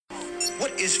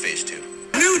What is Phase 2?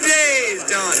 New day is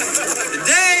dawning. The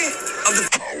day of the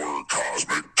Power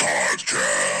Cosmic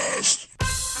Podcast.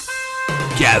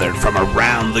 Gathered from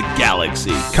around the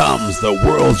galaxy comes the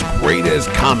world's greatest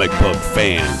comic book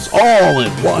fans, all in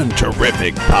one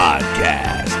terrific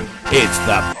podcast. It's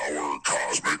the Power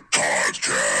Cosmic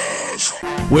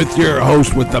Podcast. With your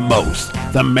host with the most,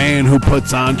 the man who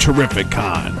puts on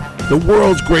Terrificon, the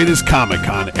world's greatest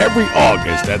Comic-Con every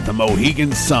August at the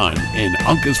Mohegan Sun in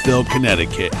Uncasville,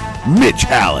 Connecticut, Mitch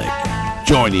Halleck.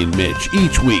 Joining Mitch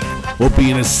each week will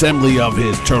be an assembly of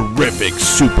his terrific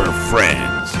super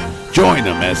friends. Join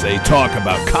them as they talk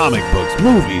about comic books,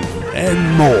 movies,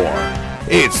 and more.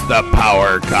 It's the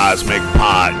Power Cosmic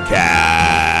Podcast.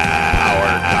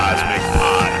 Power Cosmic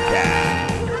Podcast.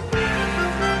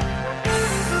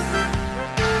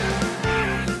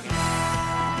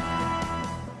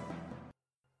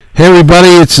 Hey everybody,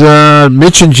 it's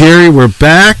Mitch and Jerry. We're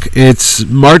back. It's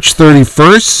March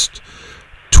 31st,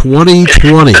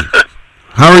 2020.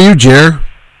 How are you, Jer?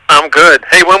 I'm good.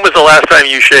 Hey, when was the last time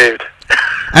you shaved?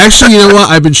 Actually, you know what?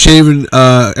 I've been shaving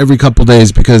every couple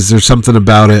days because there's something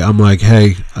about it. I'm like,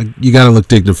 hey, you got to look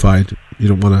dignified. You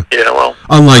don't want to. Yeah, well,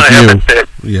 unlike I you.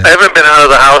 Haven't been out of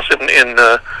the house in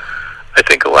I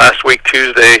think last week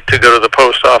Tuesday to go to the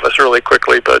post office really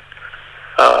quickly, but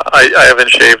I haven't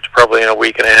shaved probably in a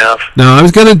week and a half. No, I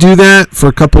was going to do that for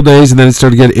a couple days, and then it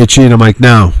started getting itchy, and I'm like,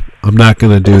 no, I'm not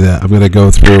going to do that. I'm going to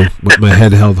go through with my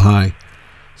head held high.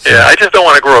 So. Yeah, I just don't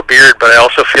want to grow a beard, but I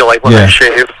also feel like when I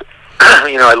shave,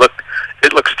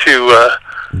 it looks too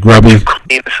grubby, too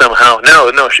clean somehow.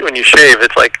 No, when you shave,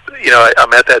 it's like,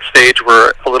 I'm at that stage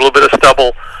where a little bit of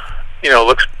stubble,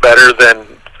 looks better than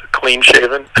clean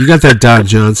shaven. You got that Don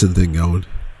Johnson thing going.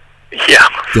 Yeah.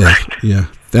 Yeah.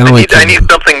 I need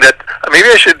something that maybe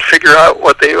I should figure out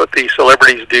what the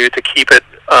celebrities do to keep it.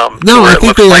 No, I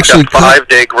think they like actually a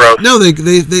 5-day growth. No,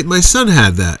 they. My son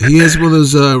had that. He has one of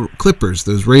those clippers,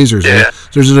 those razors. Yeah. Right?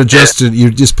 There's an adjustment.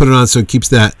 You just put it on so it keeps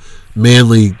that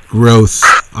manly growth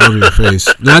on your face.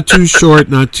 Not too short,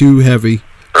 not too heavy.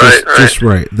 Just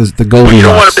right. The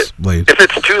Goldilocks blade. If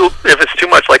it's too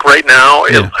much, like right now,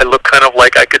 I look kind of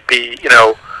like I could be,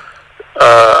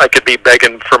 I could be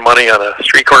begging for money on a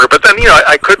street corner, but then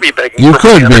I could be begging. You for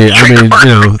could money be. On a street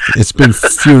corner. It's been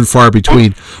few and far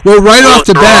between. Well, right off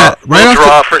the bat,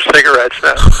 for cigarettes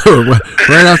now.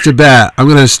 Right off the bat, I'm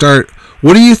going to start.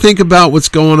 What do you think about what's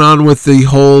going on with the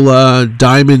whole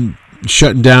Diamond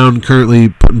shutting down, currently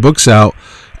putting books out,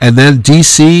 and then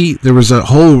DC? There was a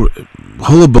whole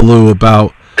hullabaloo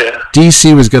about.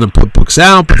 DC was going to put books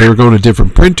out, but they were going to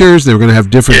different printers. They were going to have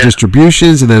different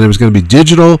distributions, and then it was going to be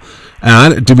digital.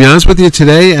 To be honest with you,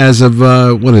 today, as of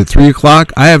 3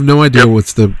 o'clock, I have no idea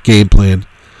what's the game plan.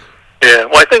 Yeah,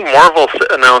 well, I think Marvel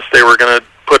announced they were going to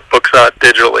put books out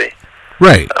digitally.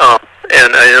 Right.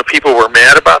 And I know people were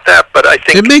mad about that, but I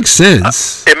think it makes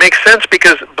sense. It makes sense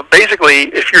because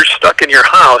basically, if you're stuck in your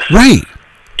house, right,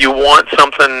 you want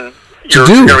something. You're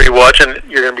going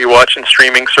to be watching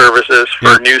streaming services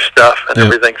for new stuff and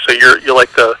everything. So you're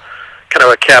like the kind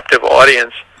of a captive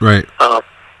audience. Right.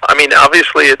 I mean,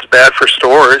 obviously it's bad for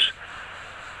stores,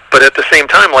 but at the same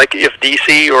time, like if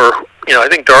DC or I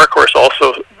think Dark Horse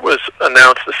also was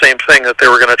announced the same thing, that they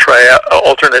were going to try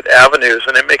alternate avenues,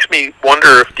 and it makes me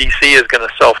wonder if DC is going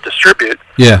to self-distribute.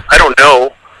 Yeah. I don't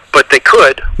know, but they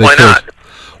could. Why not?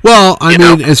 Well, I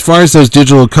mean, as far as those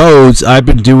digital codes, I've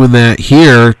been doing that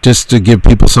here just to give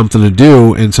people something to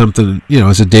do and something,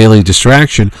 as a daily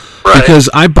distraction. Right. Because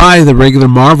I buy the regular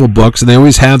Marvel books, and they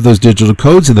always have those digital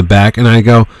codes in the back, and I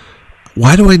go,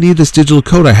 why do I need this digital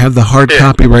code? I have the hard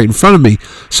copy right in front of me.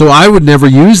 So I would never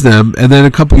use them. And then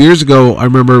a couple years ago, I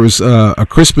remember it was a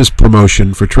Christmas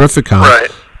promotion for Terrificon.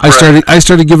 Right. I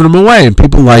started giving them away, and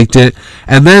people liked it.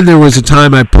 And then there was a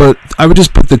time I would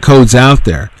just put the codes out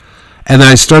there. And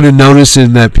I started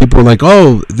noticing that people were like,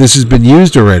 oh, this has been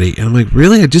used already. And I'm like,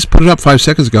 really? I just put it up 5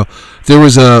 seconds ago. There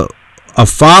was a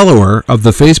follower of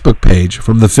the Facebook page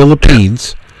from the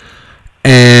Philippines,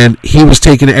 and he was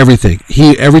taking everything.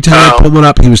 Every time I put one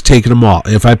up, he was taking them all.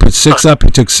 If I put 6 up,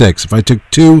 he took 6. If I took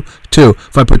 2.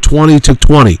 If I put 20, he took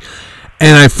 20.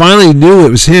 And I finally knew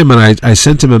it was him, and I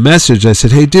sent him a message. I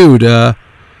said, hey, dude,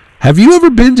 have you ever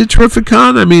been to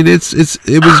Terrificon? I mean, it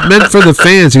was meant for the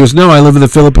fans. He goes, no, I live in the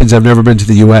Philippines. I've never been to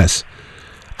the U.S.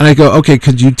 And I go, okay,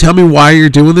 could you tell me why you're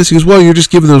doing this? He goes, well, you're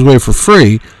just giving those away for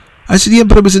free. I said, yeah,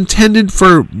 but it was intended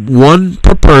for one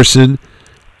per person,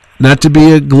 not to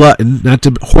be a glutton, not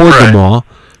to hoard them all.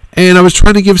 And I was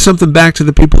trying to give something back to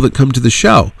the people that come to the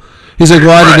show. He's like,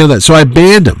 well, I didn't know that. So I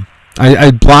banned him.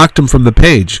 I blocked him from the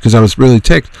page because I was really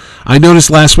ticked. I noticed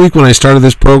last week when I started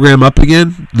this program up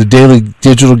again, the daily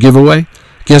digital giveaway,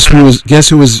 Guess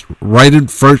who was right in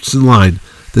first in line?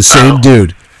 The same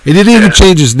dude. He didn't even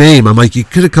change his name. I'm like, you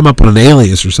could have come up with an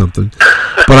alias or something.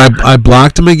 But I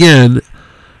blocked him again.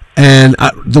 And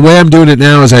the way I'm doing it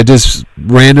now is I just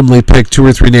randomly pick 2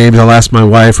 or 3 names. I'll ask my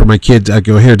wife or my kids. I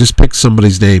go, here, just pick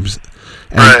somebody's names.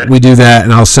 And we do that,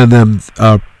 and I'll send them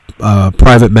a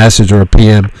private message or a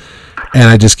PM, and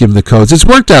I just give them the codes. It's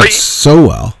worked out so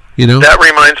well, you know? That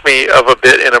reminds me of a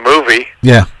bit in a movie.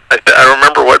 Yeah. I don't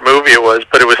remember what movie it was,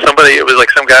 but it was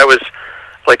like some guy was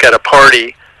like at a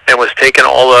party and was taking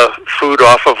all the food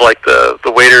off of like the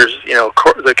waiters, you know,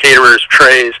 the caterers'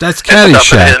 trays. That's Caddyshack. And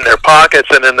stuff it in their pockets,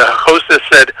 and then the hostess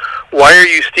said, "Why are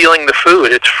you stealing the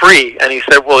food? It's free." And he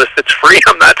said, "Well, if it's free,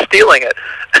 I'm not stealing it."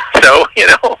 So, you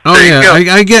know. Oh yeah,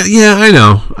 I get. Yeah, I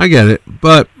know, I get it,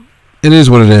 but it is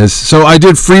what it is. So I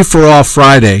did Free for All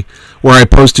Friday, where I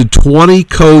posted 20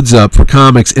 codes up for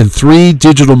comics and 3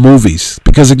 digital movies.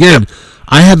 Because again,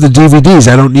 I have the DVDs.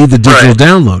 I don't need the digital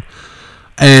download.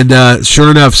 And sure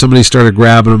enough, somebody started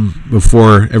grabbing them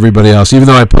before everybody else. Even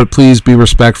though I put, please be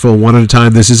respectful, one at a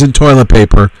time. This isn't toilet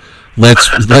paper.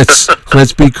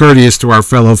 Let's be courteous to our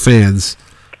fellow fans.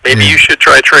 Maybe you should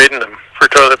try trading them for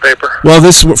toilet paper. Well,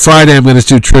 this Friday I'm going to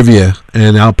do trivia,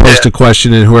 and I'll post a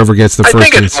question, and whoever gets the first answer.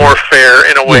 I think it's more fair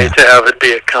in a way to have it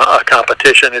be a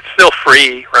competition. It's still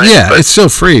free, right? Yeah, it's still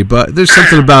free, but there's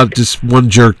something about just one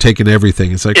jerk taking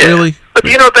everything. It's like, really? But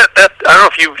you know that I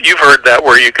don't know if you've heard that,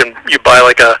 where you buy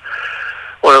like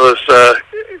one of those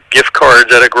gift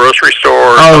cards at a grocery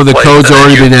store. Oh, the code's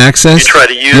already been accessed? You try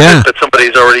to use it, but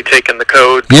somebody's already taken the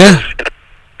code. Yeah.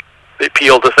 They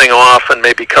peeled the thing off and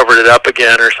maybe covered it up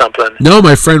again or something. No,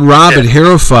 my friend Rob at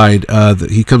Herofied,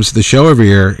 he comes to the show every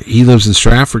year. He lives in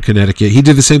Stratford, Connecticut. He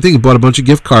did the same thing. He bought a bunch of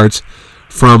gift cards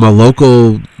from a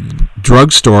local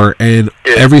drugstore, and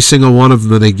every single one of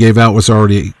them that they gave out was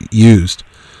already used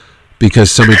because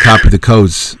somebody copied the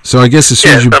codes. So I guess as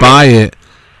soon as you buy it,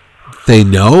 they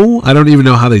know? I don't even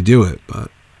know how they do it. But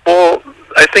well,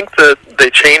 I think that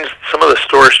some of the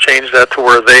stores changed that to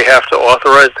where they have to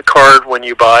authorize the card when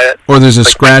you buy it. Or there's a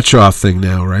scratch-off thing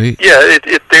now, right? Yeah,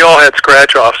 they all had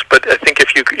scratch-offs, but I think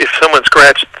if someone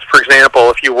scratched, for example,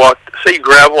 if you say you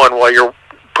grab one while you're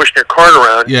pushing your card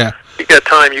around, you got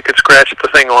time, you could scratch the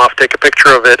thing off, take a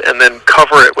picture of it, and then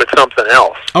cover it with something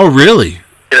else. Oh, really?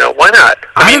 You know, why not?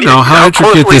 I don't know how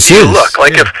intricate this is. Look,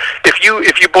 like if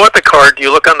you bought the card, do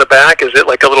you look on the back? Is it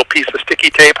like a little piece of sticky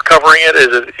tape covering it? Is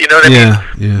it, you know what I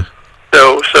mean? Yeah.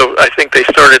 So I think they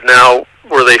started now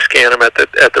where they scan them at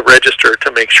the register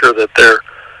to make sure that they're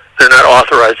not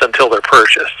authorized until they're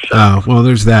purchased. So. Oh, well,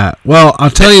 there's that. Well, I'll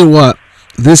tell you what,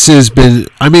 this has been,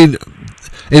 I mean,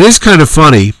 it is kind of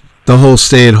funny, the whole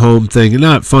stay-at-home thing.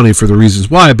 Not funny for the reasons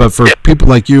why, but for people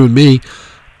like you and me,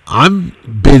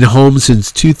 I've been home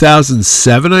since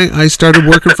 2007. I started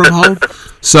working from home.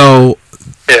 So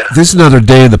this is another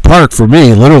day in the park for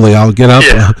me. Literally, I'll get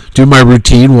up, do my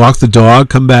routine, walk the dog,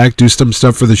 come back, do some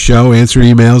stuff for the show, answer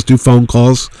emails, do phone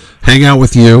calls, hang out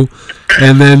with you,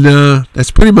 and then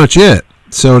that's pretty much it.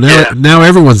 So now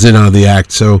everyone's in on the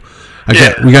act. So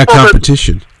we got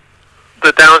competition.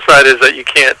 The downside is that you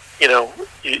can't, you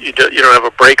don't have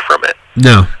a break from it.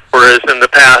 No. Whereas in the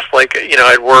past, like,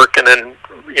 I'd work and then,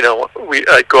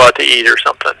 I'd go out to eat or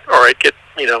something, or I'd get,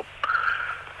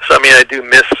 so, I mean, I do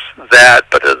miss that,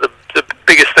 but the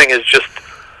biggest thing is just,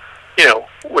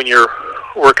 when you're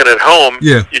working at home,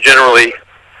 you generally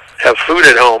have food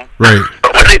at home. Right.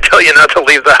 But when they tell you not to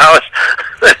leave the house,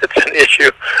 it's an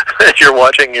issue. As you're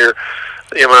watching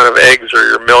the amount of eggs or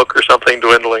your milk or something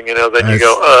dwindling, then you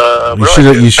go,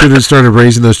 you should have started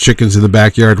raising those chickens in the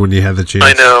backyard when you had the chance.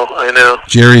 I know.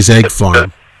 Jerry's Egg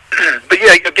Farm. But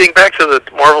yeah, getting back to the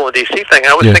Marvel and DC thing,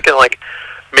 I was thinking, like,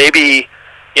 maybe,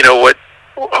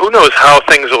 who knows how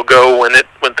things will go when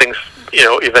things,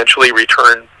 eventually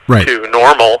return to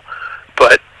normal.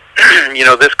 But,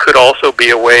 this could also be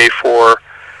a way for,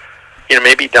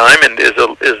 maybe Diamond is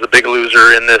the big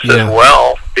loser in this as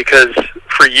well, because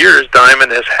for years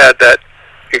Diamond has had that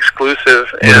exclusive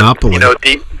monopoly.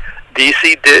 And,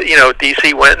 DC did,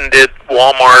 DC went and did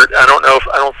Walmart. I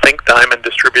don't think Diamond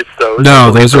distributes those.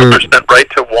 No, those are sent right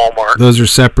to Walmart. Those are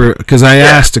separate, because I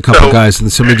asked a couple guys, and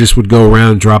somebody just would go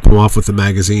around and drop them off with the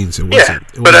magazines. It wasn't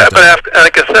but after,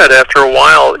 like I said, after a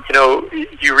while,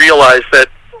 you realize that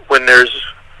when there's,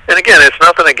 and again, it's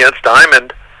nothing against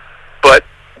Diamond, but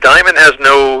Diamond has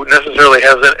no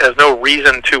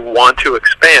reason to want to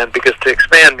expand, because to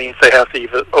expand means they have to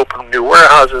either open new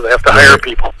warehouses, they have to hire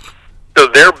people. So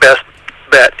their best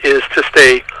bet is to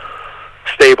stay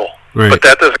stable, but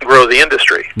that doesn't grow the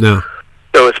industry. No.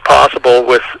 So it's possible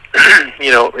with,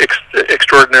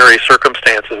 extraordinary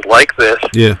circumstances like this,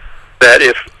 that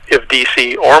if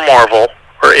DC or Marvel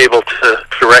are able to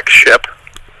direct ship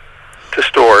to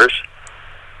stores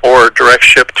or direct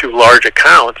ship to large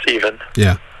accounts even,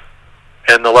 Yeah.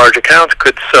 and the large accounts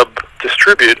could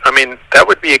sub-distribute, I mean, that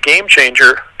would be a game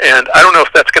changer. And I don't know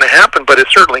if that's going to happen, but it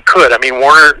certainly could. I mean,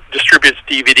 Warner distributes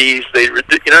DVDs. They, you know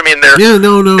what I mean?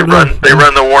 They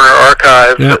run the Warner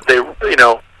Archive. Yeah. They, you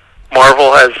know,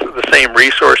 Marvel has the same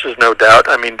resources, no doubt.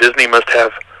 I mean, Disney must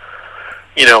have,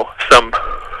 you know, some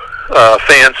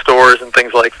fan stores and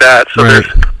things like that. So Right.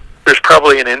 there's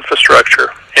probably an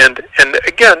infrastructure. And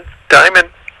again, Diamond,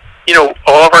 you know,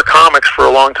 all of our comics for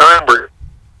a long time were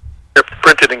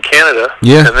printed in Canada.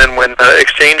 Yeah. And then when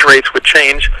exchange rates would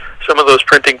change, some of those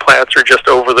printing plants are just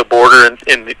over the border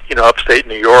in you know, upstate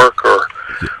New York or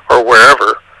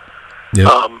wherever.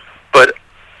 Yeah. But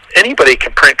anybody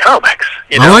can print comics.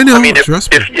 You know? Oh, I know. I mean,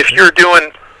 Trust me. if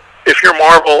you're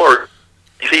Marvel or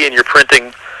DC and you're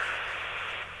printing,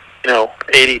 you know,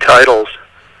 80 titles,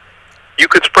 you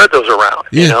could spread those around.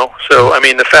 Yeah. You know, so I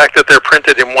mean, the fact that they're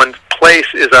printed in one place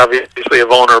is obviously a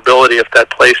vulnerability if that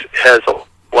place has a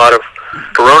lot of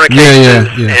corona cases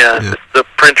and the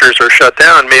printers are shut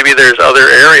down. Maybe there's other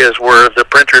areas where the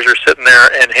printers are sitting there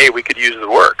and, hey, we could use the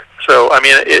work. So, I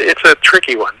mean, it's a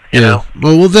tricky one, you know?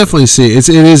 Well, we'll definitely see. It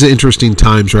is interesting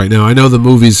times right now. I know the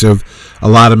movies a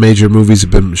lot of major movies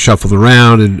have been shuffled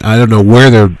around, and I don't know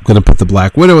where they're going to put the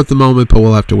Black Widow at the moment, but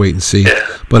we'll have to wait and see. Yeah.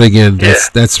 But again,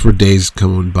 that's for days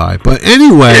coming by. But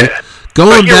anyway,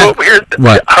 going back.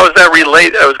 What? How does that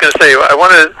relate? I was going to say,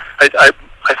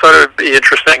 I thought it would be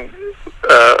interesting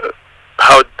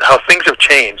how things have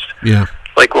changed. Yeah.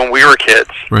 Like when we were kids.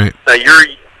 Right. Now, you're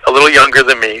a little younger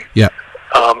than me. Yeah.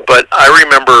 But I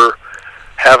remember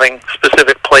having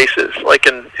specific places, like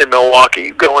in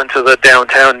Milwaukee, going to the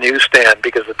downtown newsstand,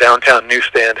 because the downtown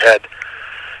newsstand had,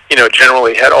 you know,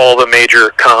 generally had all the major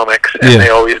comics, and they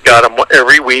always got them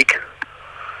every week.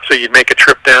 So you'd make a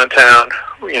trip downtown,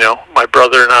 you know, my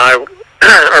brother and I,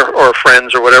 or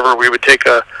friends or whatever, we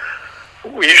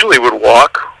usually would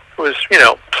walk. It was, you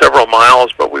know, several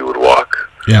miles, but we would walk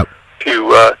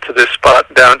to this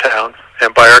spot downtown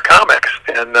and buy our comics.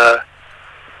 And,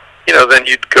 you know, then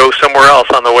you'd go somewhere else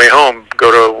on the way home, go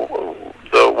to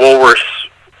the Woolworths,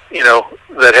 you know,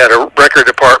 that had a record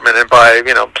department, and buy,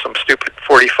 you know, some stupid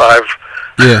 45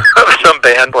 of some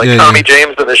band like Tommy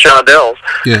James and the Shondells.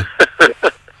 Yeah.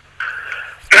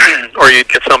 Or you'd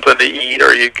get something to eat,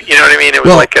 or you know what I mean? It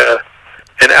was like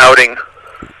an outing.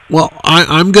 Well,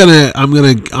 I'm gonna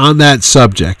on that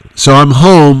subject. So I'm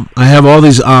home. I have all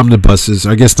these omnibuses.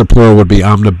 I guess the plural would be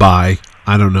omnibuy.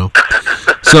 I don't know.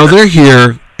 So they're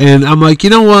here, and I'm like, you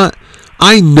know what?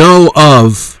 I know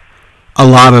of a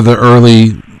lot of the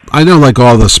early. I know like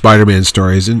all the Spider-Man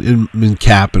stories and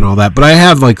Cap and all that, but I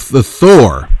have like the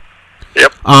Thor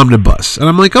omnibus, and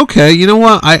I'm like, okay, you know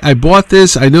what? I bought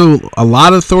this. I know a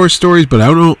lot of Thor stories, but I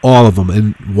don't know all of them,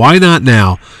 and why not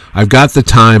now? I've got the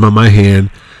time on my hand.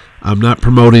 I'm not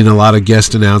promoting a lot of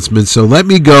guest announcements, so let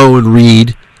me go and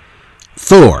read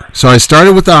Thor. So I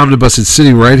started with the omnibus. It's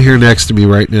sitting right here next to me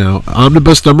right now.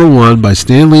 Omnibus number 1 by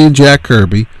Stan Lee and Jack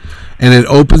Kirby, and it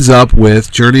opens up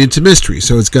with Journey into Mystery.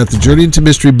 So it's got the Journey into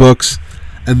Mystery books,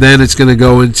 and then it's going to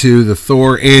go into the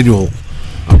Thor annual.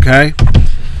 Okay?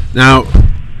 Now,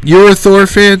 you're a Thor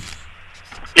fan?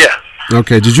 Yeah.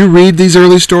 Okay. Did you read these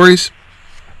early stories?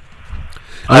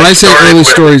 When I say early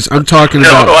stories, I'm talking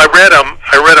about... No, I read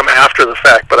them after the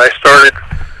fact, but I started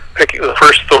picking... The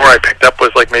first Thor I picked up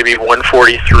was like maybe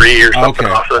 143 or something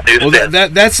off the newsstand. Well,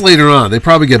 that's later on. They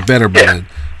probably get better by then.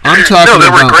 I'm talking they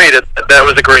about... were great. That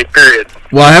was a great period.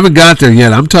 Well, I haven't got there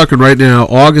yet. I'm talking right now,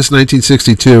 August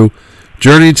 1962,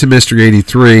 Journey into Mystery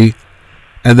 83,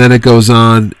 and then it goes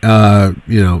on,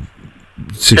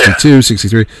 62,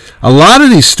 63. A lot of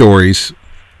these stories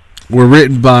were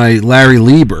written by Larry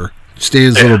Lieber,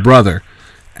 Stan's little brother,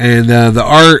 and the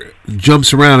art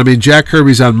jumps around. I mean, Jack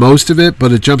Kirby's on most of it,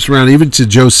 but it jumps around even to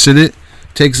Joe Sinnott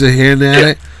takes a hand at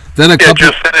it. Then a couple.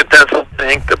 Joe Sinnott does, I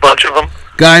think, a bunch of them.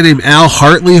 Guy named Al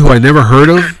Hartley, who I never heard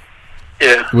of.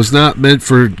 Yeah. Was not meant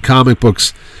for comic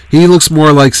books. He looks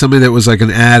more like somebody that was like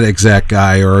an ad exec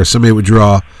guy, or somebody that would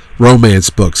draw romance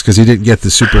books, because he didn't get the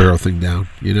superhero thing down,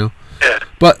 you know. Yeah.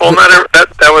 But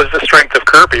that was the strength of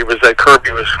Kirby, was that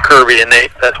Kirby was Kirby, and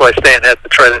that's why Stan had to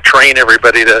try to train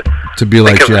everybody to be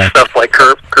like Jack. Stuff like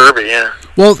Kirby, yeah.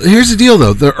 Well, here's the deal,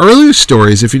 though. The earlier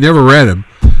stories, if you never read them,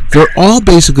 they're all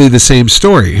basically the same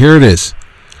story. Here it is.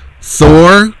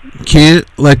 Thor can't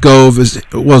let go of his...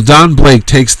 Well, Don Blake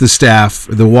takes the staff,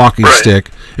 the walking stick.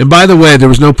 And by the way, there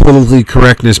was no politically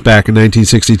correctness back in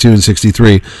 1962 and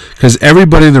 63, because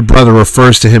everybody and their brother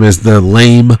refers to him as the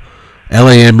lame...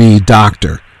 Lame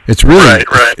doctor. It's really,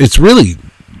 it's really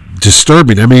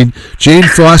disturbing. I mean, Jane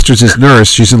Foster's his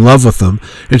nurse. She's in love with him,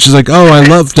 and she's like, "Oh, I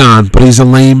love Don, but he's a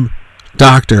lame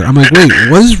doctor." I'm like, "Wait,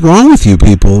 what is wrong with you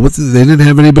people? They didn't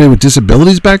have anybody with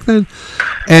disabilities back then?"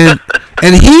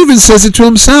 And he even says it to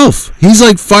himself. He's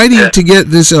like fighting to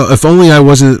get this. If only I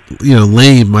wasn't,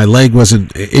 lame. My leg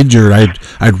wasn't injured.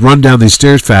 I'd run down these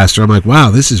stairs faster. I'm like,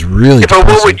 wow, this is really. But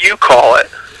what would you call it?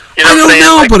 I don't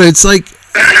know, but it's like,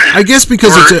 I guess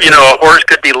because it's a horse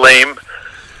could be lame.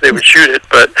 They would shoot it,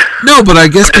 but no. But I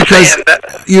guess because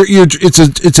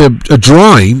it's a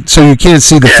drawing, so you can't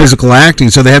see the physical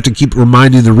acting. So they have to keep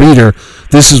reminding the reader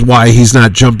this is why he's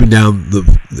not jumping down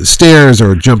the stairs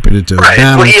or jumping into a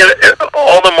battle. Well,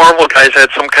 all the Marvel guys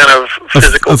had some kind of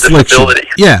physical disability.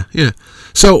 Yeah.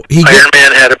 So Iron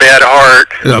Man had a bad heart.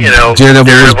 Daredevil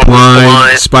was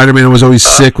blind. Spider-Man was always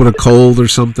sick with a cold or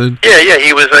something. Yeah.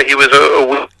 He was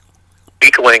a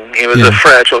weakling. He was a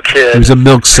fragile kid. He was a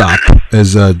milksop,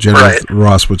 as General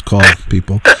Ross would call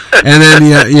people. And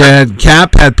then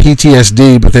Cap had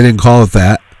PTSD, but they didn't call it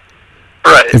that.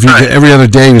 Right. Every other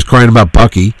day he was crying about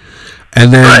Bucky.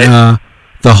 And then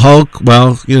the Hulk,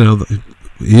 well, he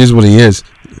is what he is.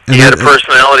 And he had a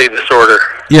personality disorder.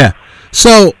 Yeah.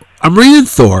 So I'm reading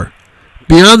Thor.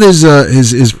 Beyond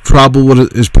his problem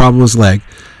with his leg,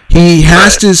 he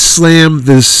has to slam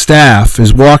the staff,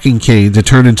 his walking cane, to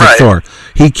turn into Thor.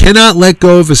 He cannot let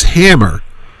go of his hammer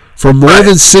for more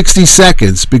than 60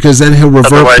 seconds because then he'll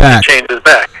revert back. He changes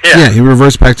back. Yeah, he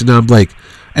reverts back to Don Blake,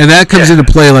 and that comes into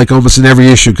play like almost in every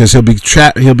issue because he'll be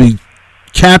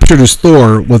captured as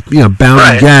Thor with bound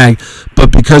and gag,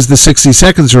 but because the 60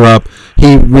 seconds are up,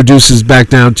 he reduces back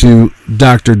down to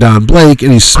Dr. Don Blake,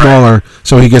 and he's smaller,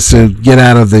 so he gets to get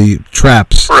out of the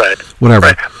traps.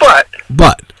 Whatever.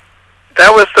 But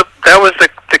that was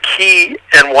the key,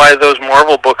 and why those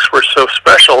Marvel books were so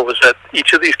special was that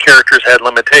each of these characters had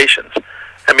limitations.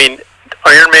 I mean,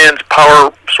 Iron Man's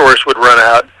power source would run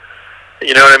out.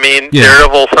 You know what I mean? Yeah.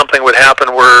 Daredevil, something would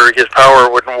happen where his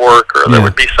power wouldn't work, or there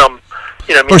would be some.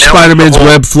 Or Spider-Man's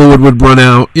web fluid would run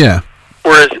out. Yeah.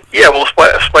 Whereas,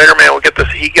 Spider-Man would get this.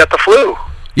 He got the flu.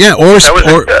 Yeah, that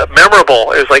was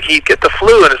memorable. It was like he'd get the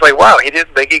flu, and it's like, wow, he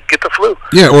didn't think he'd get the flu.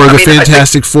 Yeah, or the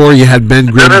Fantastic Four. You had Ben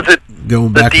Grimm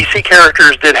going back. The DC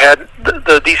characters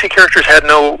the DC characters had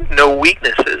no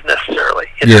weaknesses necessarily.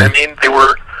 You know what I mean?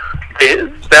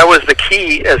 That was the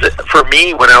key for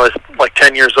me when I was like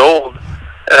 10 years old.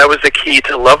 That was the key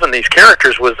to loving these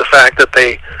characters, was the fact that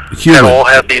they had all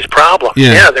had these problems.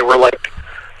 Yeah, they were like,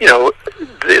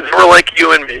 they were like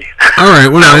you and me. All right,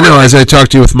 well, I know. As I talk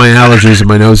to you with my allergies and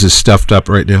my nose is stuffed up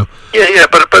right now. Yeah,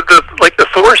 but the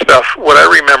Thor stuff, what I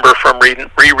remember from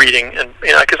rereading, and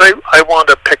because I wound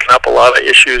up picking up a lot of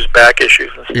back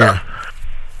issues and stuff.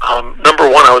 Yeah. Number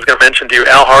one, I was going to mention to you,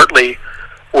 Al Hartley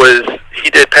he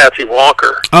did Patsy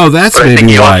Walker. Oh, that's but maybe I think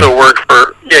he why. Also worked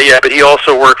for but he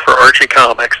also worked for Archie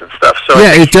Comics and stuff. So yeah,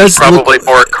 I think it does probably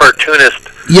more cartoonist.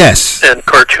 Yes. And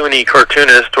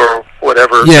cartoonist or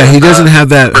whatever. Yeah, he doesn't have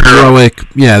that heroic.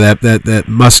 Yeah, that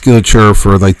musculature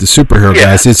for like the superhero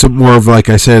guys. It's more of, like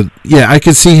I said. Yeah, I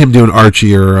could see him doing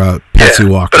Archie or Patsy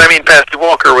Walker. But I mean, Patsy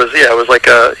Walker was like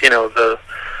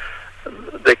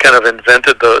they kind of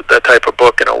invented that type of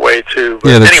book in a way too.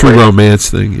 But the true romance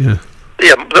thing. Yeah.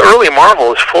 Yeah, the early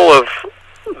Marvel is full of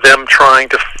them trying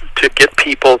to get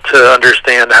people to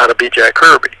understand how to be Jack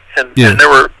Kirby, and there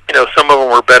were some of them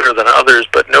were better than others,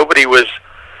 but nobody was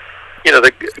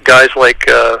the guys like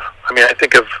I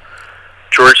think of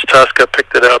George Tuska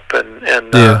picked it up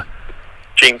and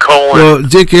Gene Colan. Well,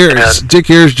 Dick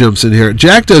Ayers jumps in here.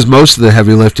 Jack does most of the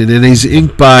heavy lifting, and he's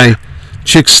inked by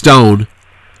Chick Stone.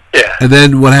 Yeah, and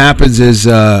then what happens is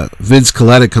Vince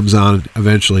Colletta comes on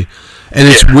eventually. And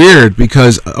it's weird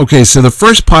because, so the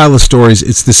first pile of stories,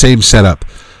 it's the same setup.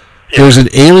 Yeah. There's an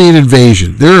alien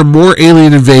invasion. There are more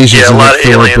alien invasions in a lot of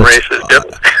alien books. Races.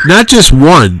 Yep. Not just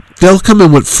one. They'll come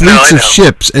in with fleets of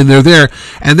ships, and they're there.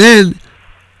 And then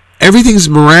everything's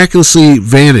miraculously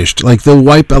vanished. Like they'll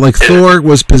wipe out. Like Thor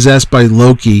was possessed by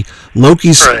Loki.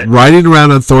 Loki's riding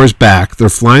around on Thor's back. They're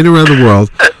flying around the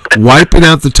world, wiping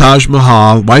out the Taj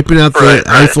Mahal, wiping out the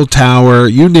Eiffel Tower.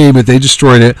 You name it, they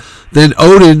destroyed it. Then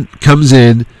Odin comes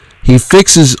in. He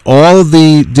fixes all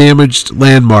the damaged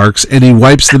landmarks, and he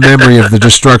wipes the memory of the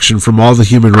destruction from all the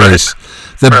human race.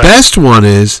 The best one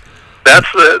is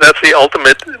that's the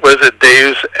ultimate. Was it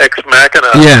Deus Ex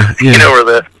Machina? Yeah.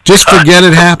 Or just forget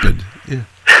it happened. Yeah.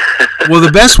 Well,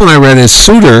 the best one I read is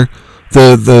Surtur,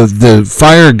 the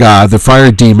fire god, the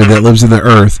fire demon that lives in the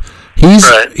earth.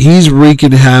 He's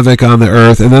wreaking havoc on the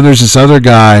earth, and then there's this other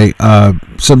guy,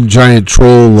 some giant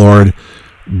troll lord,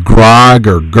 Grog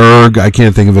or Gerg. I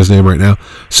can't think of his name right now.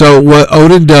 So what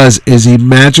Odin does is he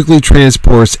magically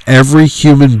transports every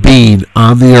human being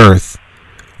on the earth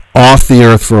off the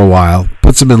earth for a while,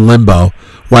 puts them in limbo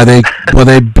while they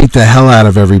beat the hell out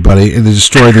of everybody and they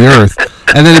destroy the earth,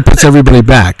 and then he puts everybody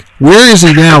back. Where is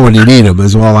he now when you need him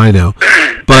is all I know.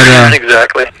 But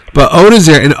exactly. But Odin's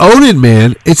there, and Odin,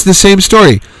 man, it's the same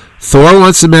story. Thor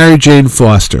wants to marry Jane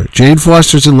Foster. Jane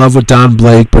Foster's in love with Don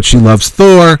Blake, but she loves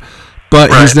Thor. But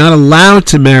he's not allowed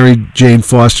to marry Jane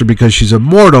Foster because she's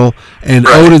immortal, and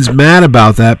Odin's mad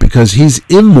about that because he's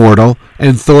immortal,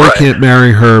 and Thor can't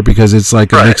marry her because it's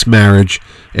like a mixed marriage,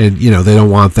 and they don't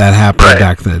want that happening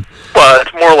back then. Well,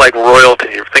 it's more like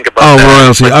royalty. Think about that. Oh,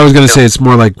 royalty. I was going to say it's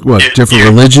more like different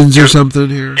religions or something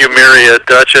here. You marry a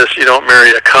duchess, you don't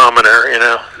marry a commoner.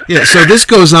 Yeah. So this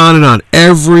goes on and on.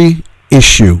 Every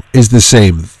issue is the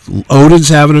same. Odin's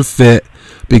having a fit.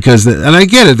 And I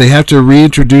get it, they have to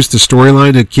reintroduce the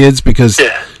storyline to kids because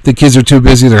the kids are too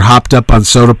busy. They're hopped up on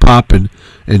soda pop and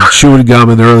chewing gum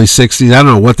in the early 60s. I don't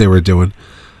know what they were doing.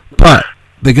 But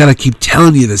they got to keep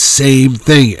telling you the same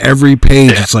thing every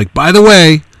page. It's like, by the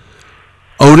way,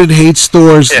 Odin hates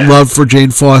Thor's love for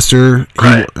Jane Foster.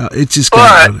 It's just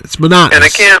it's monotonous. And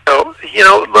again,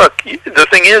 look, the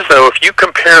thing is, though, if you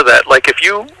compare that, like if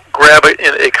you grab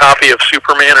a copy of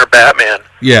Superman or Batman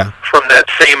from that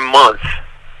same month,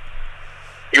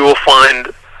 you will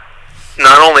find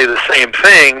not only the same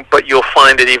thing, but you'll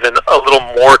find it even a little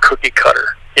more cookie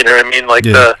cutter. You know what I mean? Like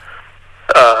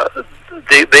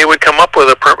they would come up with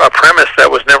a premise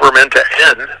that was never meant to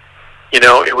end.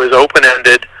 It was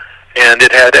open-ended, and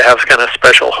it had to have kind of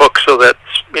special hooks so that,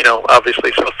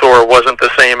 obviously, so Thor wasn't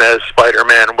the same as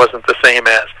Spider-Man, wasn't the same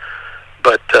as,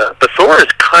 but Thor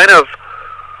is kind of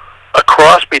a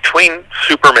cross between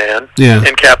Superman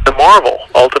and Captain Marvel,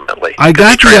 ultimately. I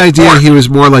got the idea he was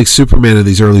more like Superman in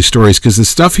these early stories, because the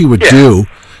stuff he would do,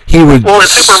 he would... Well, and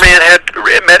Superman had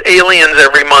met aliens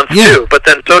every month, too, but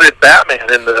then so did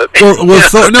Batman in the...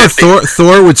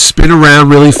 Thor would spin around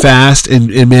really fast and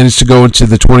manage to go into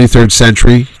the 23rd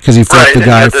century, because he fought the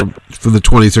guy from the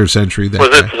 23rd century. Was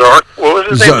it Zark? What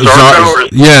was his name? Zarko?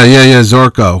 Yeah,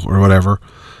 Zorko, or whatever.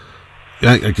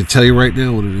 I can tell you right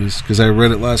now what it is because I read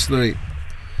it last night.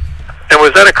 And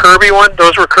was that a Kirby one?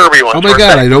 Those were Kirby ones. Oh my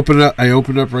God! I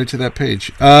opened up right to that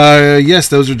page. Yes,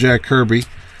 those are Jack Kirby,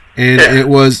 and it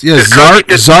was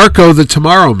Zarko the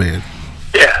Tomorrow Man.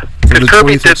 Yeah, from the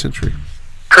 23rd century.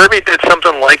 Kirby did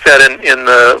something like that in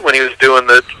the when he was doing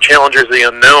the Challengers of the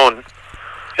Unknown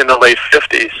in the late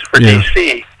 50s for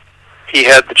DC. He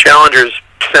had the Challengers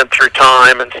sent through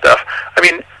time and stuff. I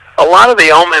mean, a lot of the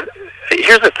element.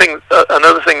 Here's the thing.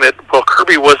 Another thing that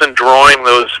Kirby wasn't drawing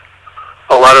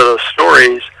a lot of those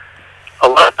stories. A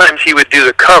lot of times he would do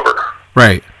the cover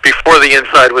before the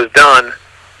inside was done,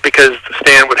 because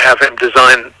Stan would have him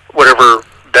design whatever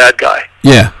bad guy.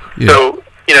 Yeah. So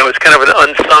it's kind of an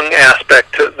unsung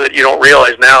aspect that you don't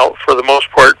realize now. For the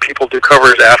most part, people do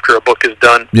covers after a book is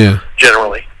done. Yeah.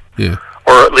 Generally. Yeah.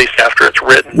 Or at least after it's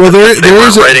written. Well,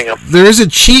 there is a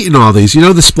cheat in all these.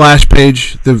 The splash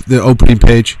page, the opening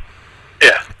page.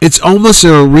 Yeah. It's almost a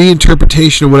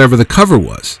reinterpretation of whatever the cover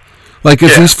was. Like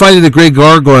if he's fighting the Grey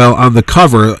Gargoyle on the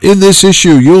cover, in this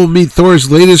issue you'll meet Thor's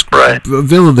latest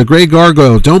villain, the Grey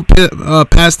Gargoyle. Don't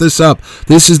pass this up.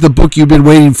 This is the book you've been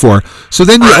waiting for. So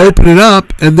then you open it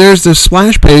up, and there's the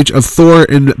splash page of Thor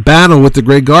in battle with the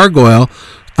Grey Gargoyle.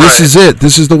 This is it.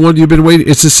 This is the one you've been waiting.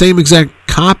 It's the same exact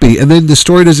copy, and then the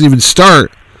story doesn't even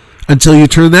start until you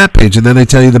turn that page, and then they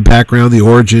tell you the background, the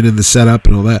origin, and the setup,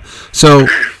 and all that. So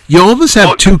you almost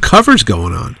have two covers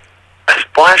going on. A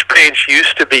splash page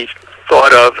used to be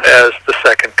thought of as the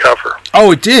second cover.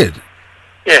 Oh, it did?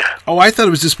 Yeah. Oh, I thought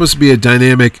it was just supposed to be a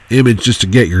dynamic image just to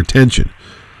get your attention.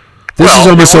 This is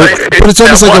almost it's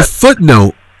almost like a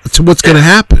footnote to what's going to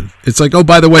happen. It's like, oh,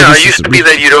 by the way... No, it used to be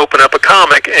that you'd open up a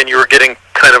comic and you were getting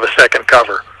kind of a second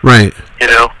cover. Right.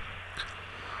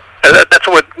 And that's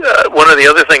what one of the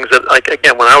other things that, like,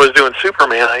 again, when I was doing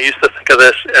Superman, I used to think of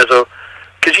this as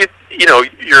because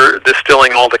you're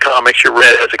distilling all the comics you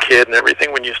read as a kid and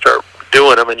everything when you start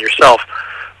doing them and yourself.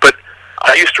 But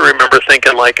I used to remember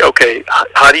thinking, like, okay,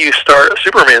 how do you start a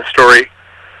Superman story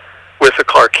with a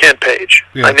Clark Kent page?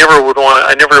 Yeah. I never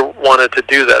wanted to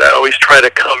do that. I always try to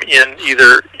come in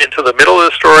either into the middle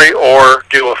of the story or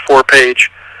do a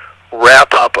 4-page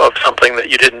wrap up of something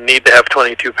that you didn't need to have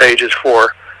 22 pages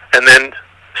for, and then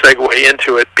segue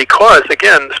into it, because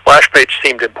again, the splash page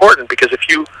seemed important, because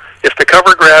if the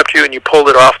cover grabbed you and you pulled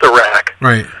it off the rack,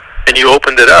 right, and you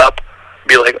opened it up,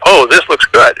 be like, oh, this looks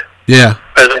good. Yeah.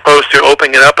 As opposed to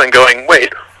opening it up and going,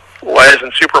 wait, why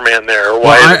isn't Superman there? Or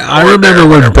why Well, isn't I Thor remember there, when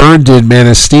whatever. Byrne did Man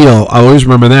of Steel. I always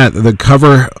remember that. The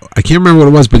cover, I can't remember what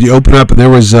it was, but you open up and there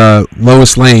was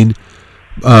Lois Lane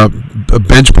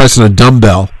bench pressing a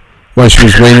dumbbell while she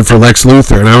was waiting for Lex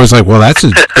Luthor. And I was like, well, that's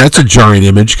a jarring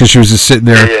image because she was just sitting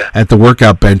there Yeah. at the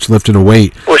workout bench lifting a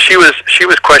weight. Well, she was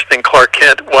questioning Clark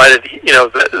Kent. Why did he,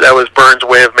 that was Byrne's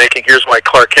way of making, here's why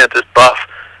Clark Kent is buff,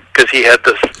 because he had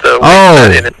the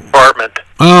weight in his apartment.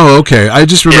 Oh, okay. I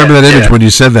just remember Yeah, that image yeah. when you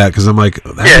said that because I'm like,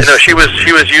 She was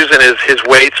using his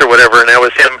weights or whatever, and that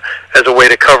was him as a way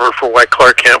to cover for why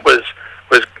Clark Kent was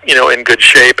in good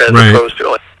shape as Right. opposed to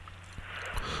like.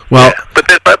 Well, Yeah. But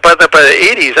then by the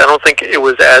 80s, I don't think it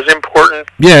was as important.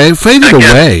 yeah, it faded Again,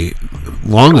 away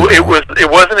long ago. It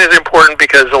wasn't as important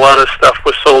because a lot of stuff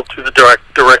was sold through the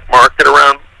direct market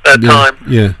around that time.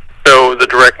 Yeah. So the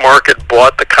direct market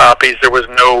bought the copies. There was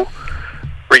no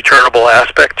returnable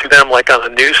aspect to them. Like on the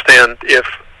newsstand, if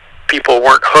people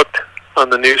weren't hooked on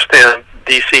the newsstand,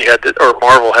 DC had to, or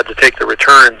Marvel had to take the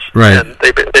returns, Right. and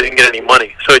they didn't get any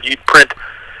money. So you'd print,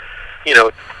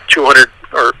 200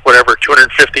 or whatever,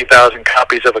 250,000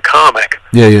 copies of a comic,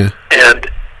 Yeah, yeah. and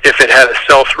if it had a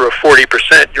sell-through of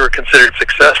 40%, you were considered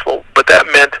successful. But that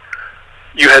meant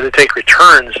you had to take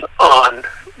returns on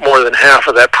more than half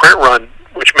of that print run,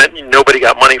 which meant nobody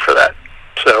got money for that.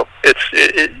 So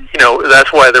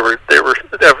that's why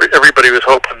everybody was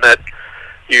hoping that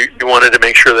you wanted to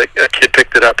make sure that a kid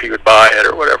picked it up, he would buy it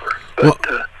or whatever.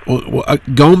 But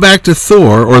Going back to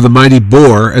Thor or the Mighty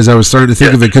Boar, as I was starting to think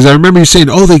Yeah. of it, because I remember you saying,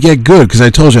 "Oh, they get good," because I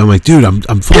told you, I'm like, dude, I'm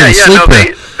falling asleep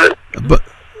here. But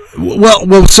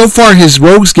well, so far his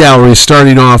Rogues Gallery is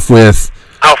starting off with.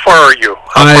 how far are you?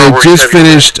 How far I were you just heading?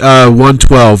 finished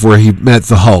 112 where he met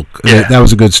the Hulk. Yeah. That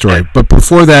was a good story. But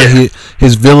before that, Yeah.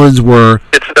 his villains were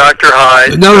It's Dr.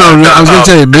 Hyde. No, I was going to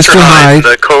say Mr. Hyde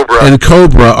the Cobra. and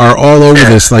Cobra are all over Yeah.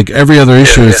 this. Like every other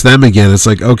issue, it's them again. It's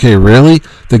like, okay, really?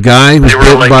 The guy was They were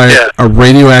bitten like, by yeah. a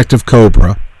radioactive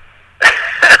cobra.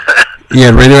 He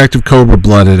had radioactive cobra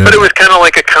blood in it. But it was kind of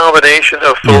like a combination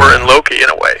of Thor and Loki in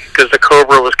a way, because the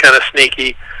Cobra was kind of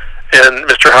sneaky, and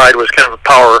Mr. Hyde was kind of a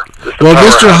power. Well,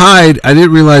 Mr. powerhouse. Hyde, I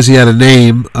didn't realize he had a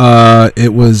name.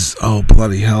 It was, oh,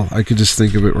 bloody hell. I could just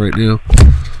think of it right now.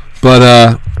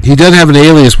 But he doesn't have an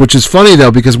alias, which is funny,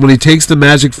 though, because when he takes the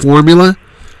magic formula,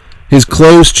 his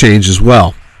clothes change as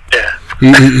well. Yeah.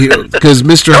 Because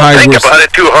Mr. Don't Hyde think was... about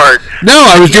it too hard. No,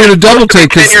 I was doing a double take.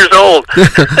 10 years old.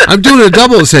 I'm doing a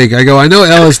double take. I go, I know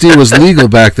LSD was legal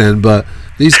back then, but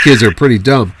these kids are pretty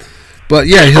dumb. But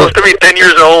yeah, he'll... Supposed to be 10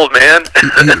 years old, man.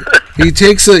 He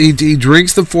takes he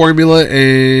drinks the formula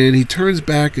and he turns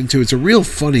back into, it's a real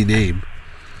funny name.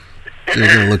 So I'm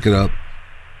gonna look it up.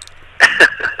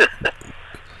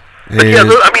 But yeah, And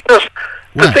the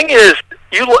What? thing is,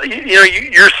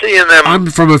 you're seeing them. I'm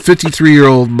from a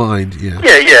 53-year-old mind. Yeah.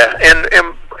 Yeah.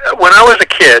 And when I was a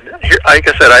kid, like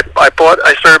I said,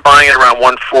 I started buying it around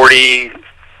 140.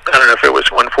 I don't know if it was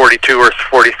 142 or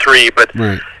 43, but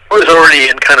Right. it was already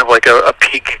in kind of like a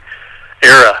peak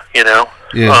era,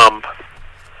 Yeah.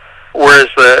 Whereas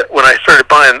when I started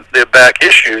buying the back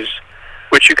issues,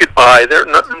 which you could buy, none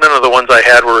of the ones I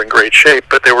had were in great shape,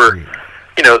 but they were,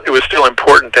 it was still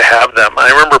important to have them. I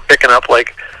remember picking up,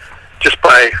 like, just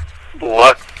by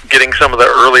luck, getting some of the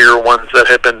earlier ones that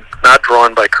had been not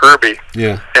drawn by Kirby,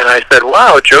 Yeah. and I said,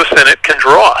 "Wow, Joe Sinnott can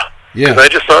draw." Yeah. Because I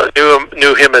just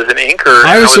knew him as an inker.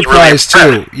 I and was really surprised, too.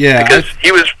 impressed Yeah, because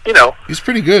he was, He's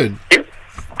pretty good. it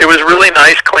was really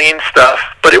nice, clean stuff,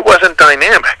 but it wasn't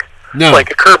dynamic. No.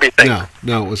 Like a Kirby thing.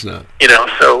 No, it was not.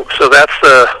 So that's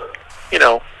the,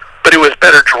 but it was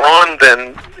better drawn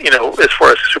than, as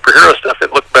far as superhero stuff,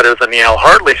 it looked better than the Al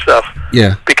Hartley stuff.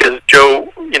 Yeah. Because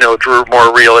Joe, drew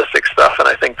more realistic stuff, and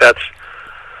I think that's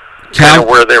kind of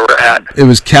where they were at. It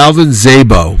was Calvin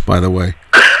Zabo, by the way.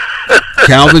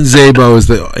 Calvin Zabo is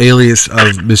the alias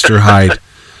of Mr. Hyde.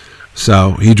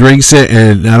 So he drinks it,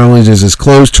 and not only does his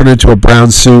clothes turn into a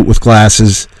brown suit with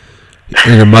glasses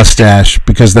and a mustache,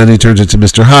 because then he turns into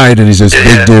Mr. Hyde, and he's this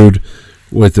big dude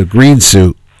with a green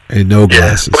suit and no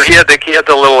glasses. Well, he had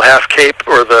the little half cape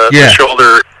or the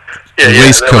shoulder.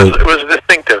 Waistcoat. It was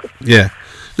distinctive. Yeah.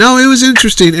 No, it was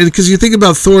interesting, and because you think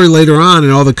about Thor later on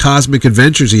and all the cosmic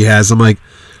adventures he has, I'm like,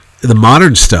 the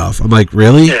modern stuff. I'm like,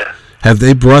 really? Yeah. Have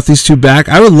they brought these two back?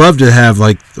 I would love to have,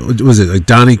 like, was it like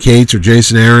Donnie Cates or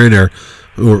Jason Aaron or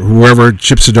whoever,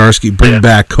 Chip Zdarsky, bring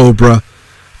back Cobra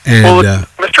and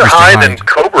Mr. Hyde and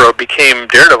Cobra became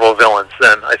Daredevil villains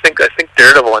then. I think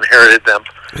Daredevil inherited them.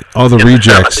 all the in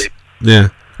rejects. The 70s. Yeah.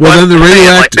 Well, then the I'm saying,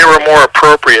 radioactive. they were more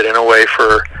appropriate in a way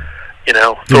for,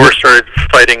 Thor started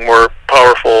fighting more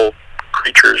powerful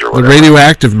creatures or The whatever.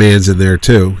 radioactive man's in there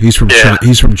too. He's from Yeah.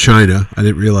 he's from China. I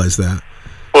didn't realize that.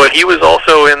 Well, he was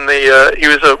also in the. He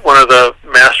was one of the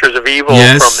Masters of Evil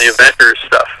Yes. from the Avengers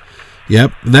stuff.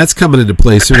 Yep, and that's coming into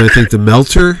play soon. I think the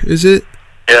Melter, is it?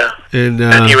 Yeah. And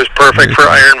he was perfect for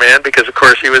Iron Man because, of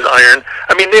course, he was Iron.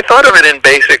 I mean, they thought of it in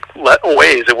basic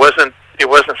ways. It wasn't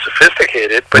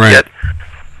sophisticated, but Right. yet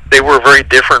they were very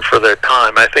different for their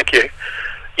time. I think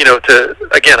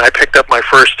I picked up my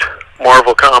first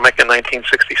Marvel comic in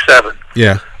 1967,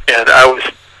 Yeah. and I was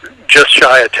just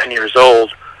shy of 10 years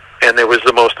old, and it was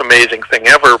the most amazing thing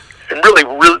ever. And really,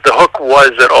 the hook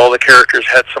was that all the characters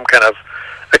had some kind of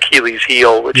Achilles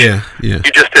heel, which Yeah. you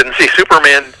just didn't see.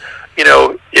 Superman,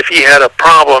 if he had a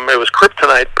problem, it was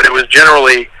kryptonite, but it was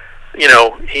generally,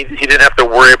 he didn't have to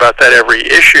worry about that every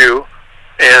issue,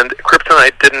 and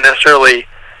kryptonite didn't necessarily,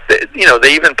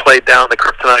 they even played down the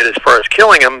kryptonite as far as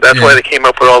killing him. That's why they came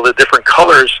up with all the different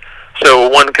colors, so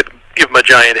one could give him a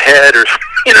giant head, or,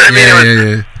 you know what I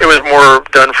mean? It was more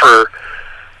done for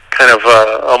kind of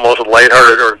almost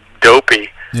lighthearted or dopey.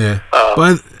 Yeah.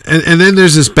 And then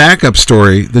there's this backup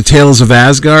story, the Tales of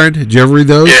Asgard. Did you ever read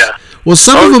those? Yeah. Well,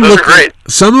 some of them those look are great.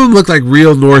 some of them look like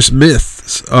real Norse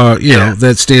myths.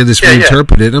 That Standish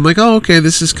reinterpreted. I'm like, oh, okay,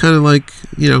 this is kind of like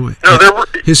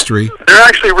history. They're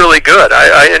actually really good.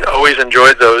 I always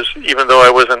enjoyed those, even though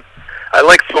I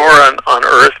liked Thor on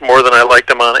Earth more than I liked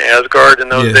him on Asgard in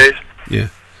those days. Yeah.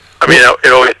 I mean,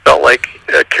 it always felt like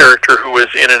a character who was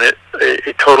in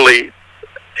a totally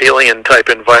alien type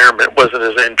environment wasn't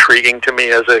as intriguing to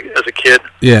me as a kid.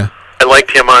 Yeah. I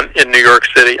liked him in New York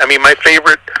City. I mean, my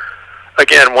favorite,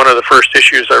 again, one of the first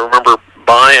issues I remember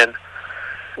buying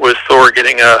was Thor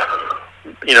getting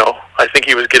I think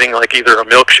he was getting like either a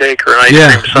milkshake or an ice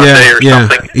cream sundae or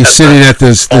something. He's sitting at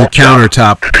the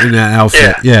countertop in that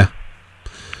outfit. Yeah.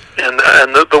 And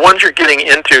the ones you're getting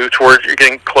into, you're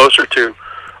getting closer to,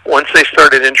 once they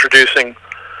started introducing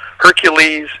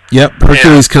Hercules. Yep,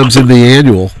 Hercules comes in the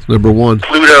annual #1.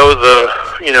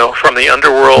 Pluto, from the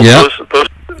underworld. Yep.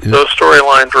 Those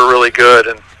storylines were really good,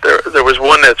 and there was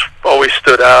one that's always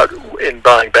stood out in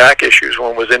buying back issues.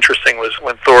 One was interesting was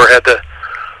when Thor had to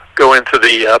go into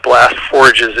the blast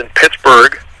forges in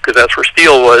Pittsburgh, because that's where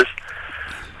steel was,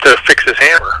 to fix his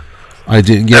hammer. I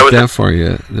didn't get that far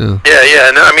yet. No.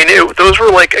 Yeah. No, I mean, those were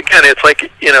like, again, it's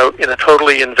like, in a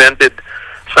totally invented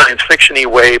science fiction-y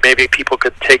way, maybe people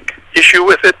could take issue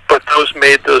with it, but those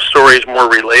made those stories more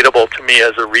relatable to me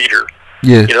as a reader.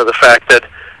 Yeah. The fact that,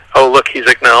 oh, look, he's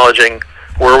acknowledging,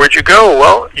 where would you go?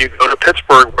 Well, you go to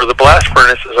Pittsburgh, where the blast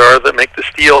furnaces are that make the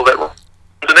steel that runs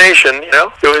the nation.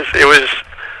 It was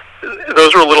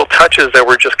those were little touches that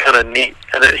were just kind of neat,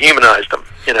 and it humanized them.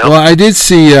 Well, I did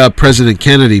see President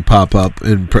Kennedy pop up,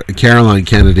 and Caroline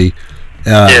Kennedy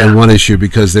in one issue,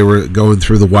 because they were going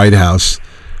through the White House,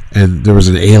 and there was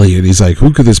an alien. He's like,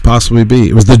 who could this possibly be?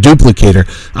 It was the Duplicator.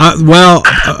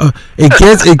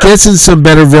 It gets in some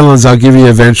better villains, I'll give you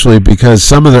eventually, because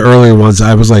some of the earlier ones,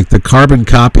 I was like, the Carbon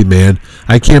Copy Man.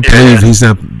 I can't believe he's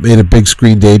not made a big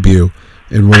screen debut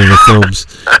in one of the films.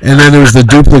 And then there was the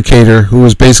Duplicator, who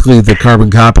was basically the Carbon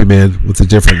Copy Man with a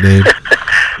different name.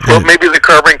 Well, maybe the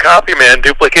Carbon Copy Man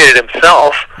duplicated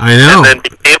himself. I know. And then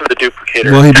became the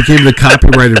Duplicator. Well, he became the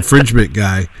copyright infringement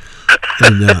guy.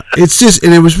 And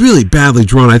it was really badly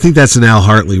drawn. I think that's an Al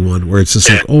Hartley one, where it's just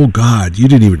like, oh God, you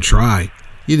didn't even try.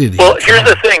 Here's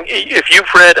the thing. If you've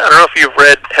read, I don't know if you've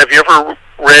read, have you ever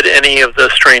read any of the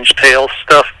Strange Tales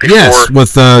stuff before? Yes,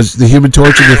 with the Human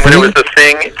Torch and the Thing.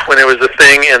 When it was the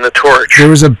Thing and the Torch. There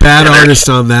was a bad artist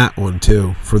on that one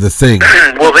too, for the Thing.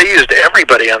 Well, they used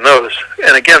everybody on those,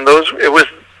 and again,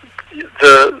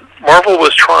 Marvel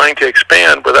was trying to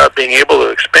expand without being able to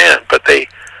expand, but they,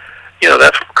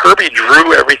 that's Kirby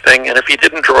drew everything, and if he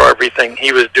didn't draw everything,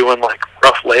 he was doing like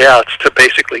rough layouts to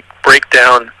basically break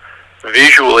down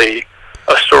visually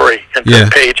a story into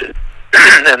pages.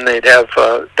 And they'd have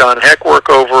Don Heck work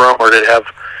over them, or they'd have,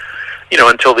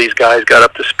 until these guys got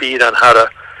up to speed on how to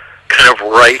kind of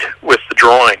write with the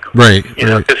drawing. Right.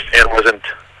 Because Stan wasn't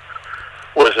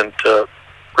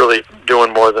really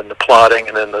doing more than the plotting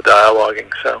and then the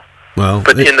dialoguing. So. Well.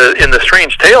 But in the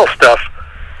Strange Tale stuff,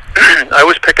 I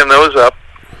was picking those up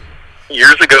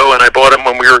years ago, and I bought them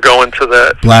when we were going to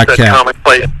the Black Cat comic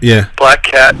place. Yeah. Black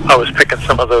Cat. I was picking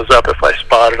some of those up if I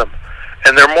spotted them.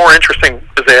 And they're more interesting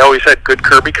because they always had good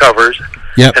Kirby covers.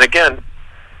 Yep. And again,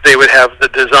 they would have the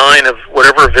design of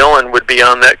whatever villain would be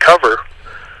on that cover,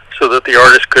 so that the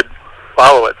artist could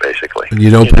follow it, basically. And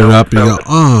you'd open it up and you go,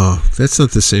 oh, that's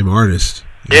not the same artist.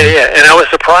 Yeah. And I was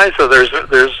surprised, though. There's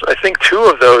I think 2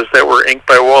 of those that were inked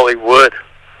by Wally Wood.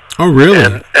 Oh, really?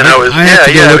 And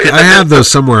I have those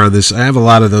somewhere on this. I have a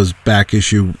lot of those back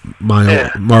issue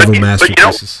Marvel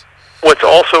masterpieces. What's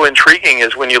also intriguing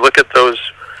is when you look at those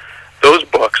those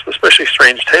books, especially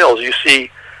Strange Tales, you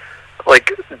see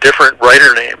like different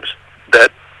writer names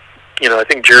that, I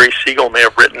think Jerry Siegel may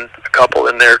have written a couple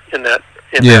in that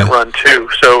run too.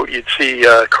 So you'd see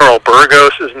Carl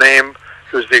Burgos' name,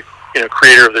 who's the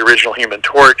creator of the original Human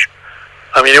Torch.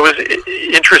 I mean, it was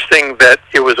interesting that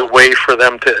it was a way for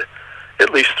them to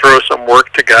at least throw some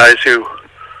work to guys who,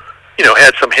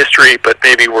 had some history but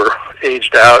maybe were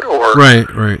aged out or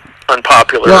right.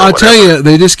 unpopular. Well, I'll tell you,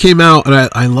 they just came out, and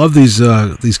I love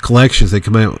these collections. They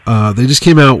come out. They just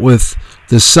came out with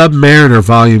the Submariner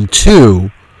Volume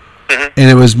 2, and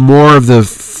it was more of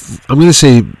the, I'm going to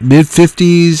say,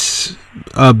 mid-50s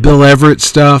Bill Everett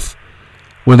stuff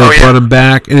when they brought him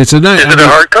back. And it's a nice. Is it a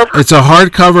hardcover? It's a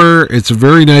hardcover. It's a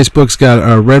very nice book. It's got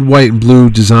a red, white, and blue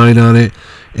design on it.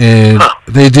 And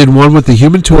they did one with the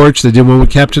Human Torch. They did one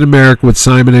with Captain America with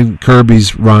Simon and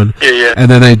Kirby's run. Yeah. And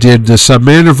then they did the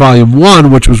Submariner Volume 1,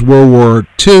 which was World War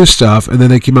II stuff. And then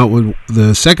they came out with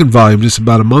the second volume just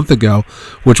about a month ago,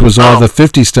 which was all the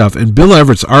 50 stuff. And Bill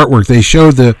Everett's artwork, they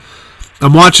showed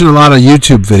I'm watching a lot of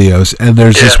YouTube videos, and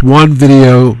there's this one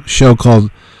video show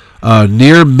called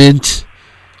Near Mint.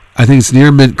 I think it's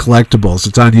Near Mint Collectibles.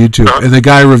 It's on YouTube. And the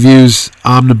guy reviews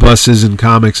omnibuses and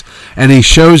comics, and he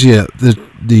shows you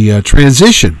the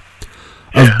transition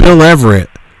of Bill Everett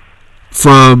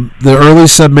from the early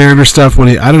Submariner stuff when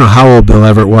I don't know how old Bill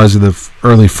Everett was in the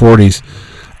early 40s,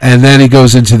 and then he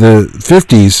goes into the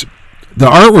 50s. The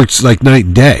artwork's like night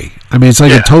and day. I mean, it's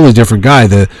like a totally different guy.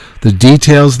 The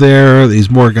details there, he's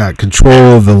more got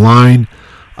control of the line.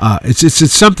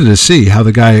 It's something to see how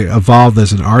the guy evolved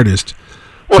as an artist.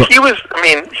 Well,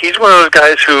 he's one of those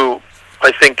guys who,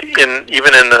 I think,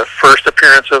 even in the first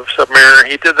appearance of Submariner,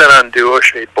 he did that on Duo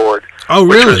Shade board. Oh,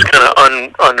 really? Which was kind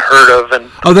of unheard of.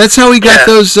 And that's how he got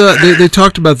those. They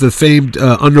talked about the famed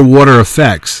underwater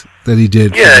effects that he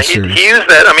did. Yeah, he used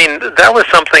that. I mean, that was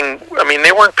something. I mean,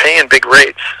 they weren't paying big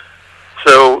rates,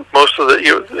 so most of the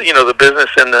the business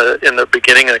in the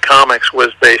beginning of the comics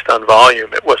was based on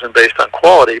volume. It wasn't based on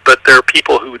quality. But there are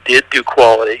people who did do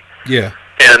quality. Yeah.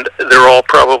 And they're all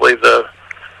probably the,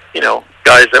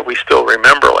 guys that we still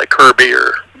remember, like Kirby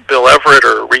or Bill Everett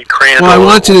or Reed Crandall. Well,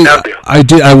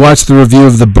 I watched the review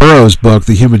of the Burroughs book,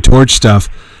 the Human Torch stuff.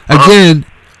 Again,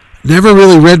 never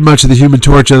really read much of the Human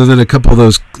Torch other than a couple of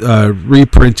those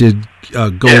reprinted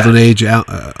Golden Age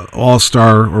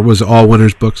All-Star, or was it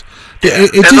All-Winners books. And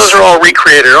those are all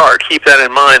recreated art. Keep that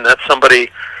in mind. That's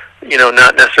somebody,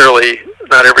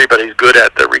 not everybody's good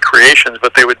at the recreations,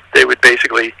 but they would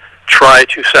basically try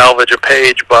to salvage a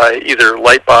page by either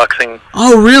lightboxing.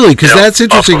 Oh, really? Because that's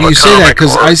interesting you say that,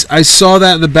 because I saw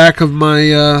that in the back of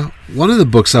my one of the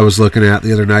books I was looking at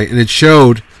the other night, and it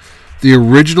showed the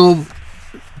original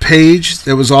page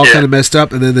that was all kind of messed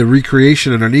up, and then the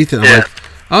recreation underneath it. I'm like,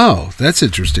 oh, that's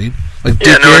interesting. Like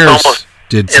Dick Ayers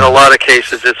did something. In a lot of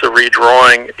cases, it's a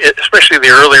redrawing, especially the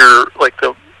earlier, like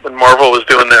when Marvel was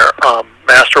doing their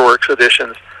Masterworks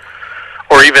editions,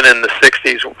 or even in the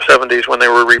 60s, 70s when they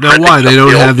were reprinting. Now why? They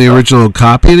don't have the original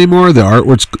copy anymore? The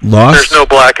artwork's lost? There's no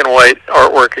black and white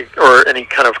artwork or any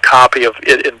kind of copy of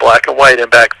it in black and white.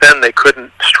 And back then, they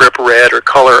couldn't strip red or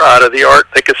color out of the art.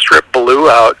 They could strip blue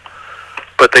out,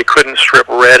 but they couldn't strip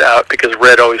red out because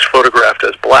red always photographed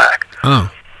as black. Oh.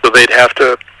 So they'd have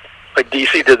to, like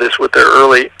DC did this with their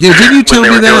early... Yeah, didn't you tell me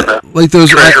that? Like those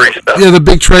treasury stuff. Yeah, the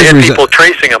big treasuries. They had people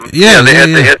tracing them. Yeah,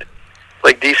 they had,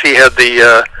 like DC had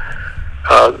the...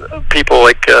 people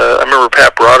like I remember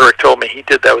Pat Broderick told me he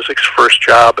did that was his first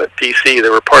job at DC. They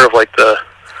were part of like I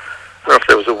don't know if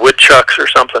there was the Woodchucks or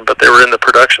something, but they were in the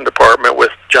production department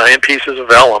with giant pieces of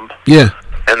vellum. Yeah.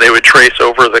 And they would trace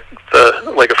over the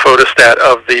like a photostat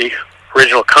of the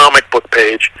original comic book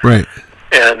page. Right.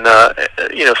 And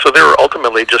so they were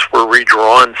ultimately just were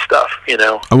redrawn stuff.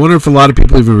 I wonder if a lot of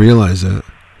people even realize that.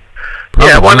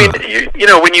 Probably well, not. I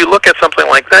mean, when you look at something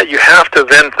like that, you have to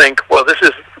then think, well, this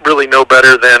is really no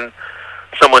better than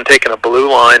someone taking a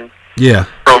blue line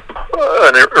from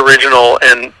an original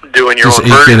and doing your own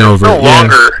version. Over. No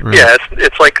longer, right.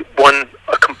 It's like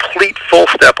a complete full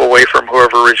step away from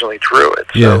whoever originally drew it.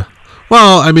 So. Yeah.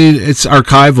 Well, I mean, it's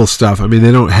archival stuff. I mean,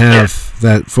 they don't have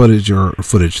that footage.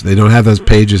 They don't have those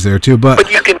pages there too. But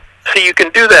you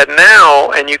can do that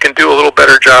now, and you can do a little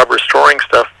better job restoring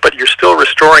stuff. But you're still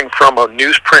restoring from a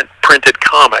newsprint printed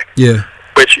comic. Yeah.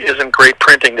 Which isn't great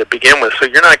printing to begin with, so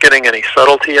you're not getting any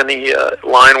subtlety in the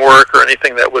line work or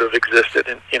anything that would have existed.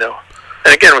 And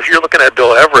and again, if you're looking at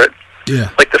Bill Everett,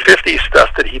 like the '50s stuff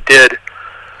that he did,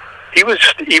 he was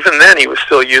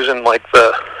still using like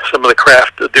some of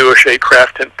the Duo Shade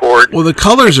craft tint board. Well, the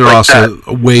colors are also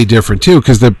way different too,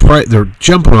 because they're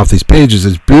jumping off these pages.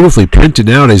 It's beautifully printed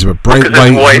nowadays, but bright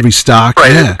white, heavy stock.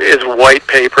 Right, yeah, it's white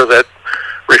paper that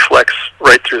reflects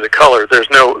right through the color.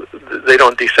 They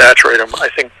don't desaturate them. I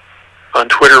think on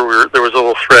Twitter there was a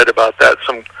little thread about that.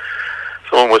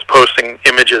 Someone was posting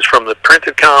images from the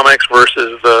printed comics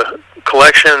versus the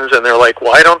collections, and they're like,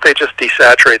 why don't they just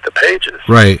desaturate the pages?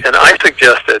 Right. And I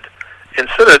suggested,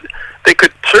 they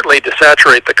could certainly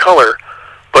desaturate the color,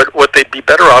 but what they'd be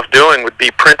better off doing would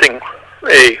be printing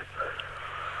a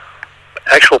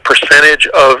actual percentage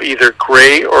of either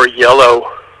gray or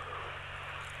yellow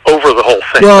over the whole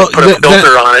thing. Well, put a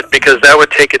filter on it, because that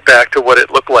would take it back to what it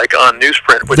looked like on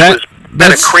newsprint, which was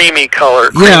a creamy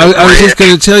color. Yeah, I was just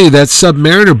going to tell you, that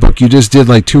Submariner book you just did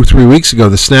like 2 or 3 weeks ago,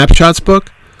 the Snapshots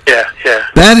book. Yeah.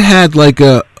 That had like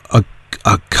a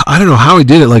I don't know how he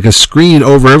did it, like a screen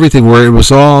over everything where it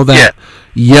was all that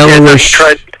yellowish.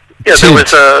 There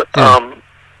was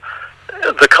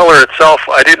the color itself.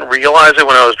 I didn't realize it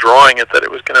when I was drawing it that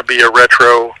it was going to be a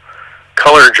retro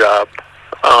color job,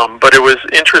 but it was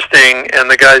interesting. And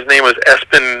the guy's name was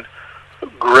Espen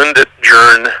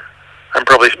Grundetjern. I'm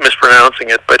probably mispronouncing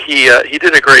it, but he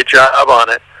did a great job on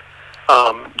it.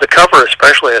 The cover,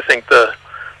 especially, I think the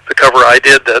cover I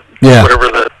did,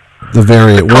 whatever the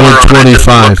variant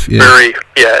 125,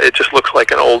 it just looks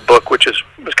like an old book, which was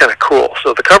kind of cool.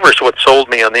 So the cover is what sold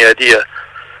me on the idea.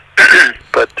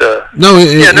 But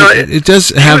it does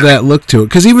have that look to it.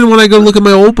 Because even when I go look at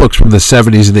my old books from the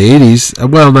 70s and the 80s,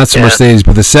 well, not so much the 80s,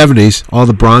 but the 70s, all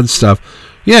the bronze stuff,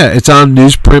 it's on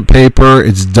newsprint paper.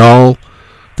 It's dull.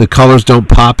 The colors don't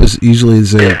pop as easily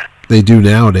as they do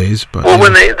nowadays. But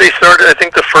when they started, I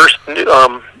think the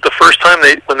first time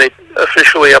when they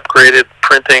officially upgraded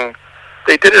printing,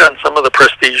 they did it on some of the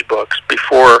prestige books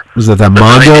before. Was that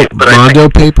Mondo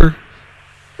paper?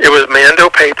 It was Mando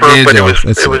paper, but it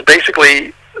was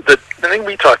basically I think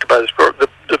we talked about this before.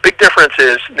 The big difference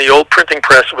is the old printing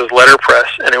press was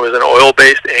letterpress, and it was an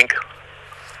oil-based ink,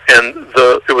 and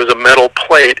it was a metal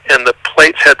plate, and the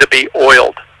plates had to be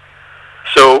oiled.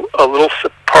 So a little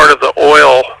part of the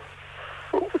oil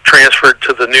transferred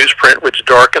to the newsprint, which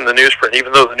darkened the newsprint.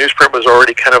 Even though the newsprint was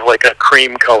already kind of like a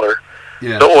cream color,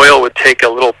 the oil would take a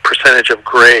little percentage of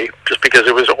gray just because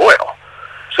it was oil.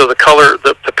 So the color,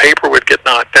 the paper would get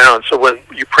knocked down. So when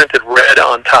you printed red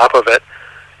on top of it,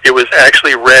 it was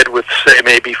actually red with, say,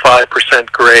 maybe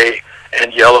 5% gray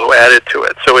and yellow added to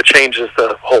it. So it changes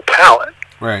the whole palette.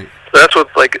 Right. So that's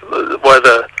what's like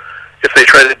if they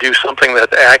try to do something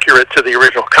that's accurate to the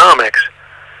original comics,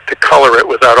 to color it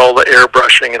without all the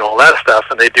airbrushing and all that stuff,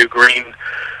 and they do green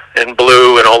and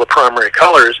blue and all the primary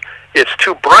colors, it's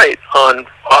too bright on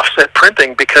offset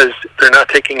printing because they're not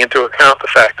taking into account the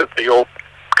fact that the old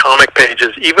comic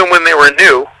pages, even when they were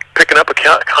new, picking up a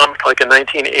comic like in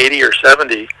 1980 or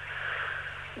 70,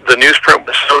 the newsprint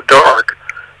was so dark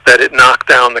that it knocked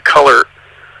down the color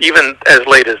even as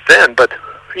late as then. But,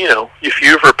 if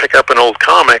you ever pick up an old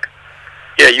comic,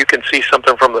 you can see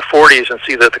something from the 40s and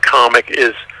see that the comic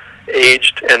is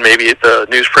aged and maybe the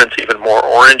newsprint's even more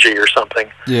orangey or something.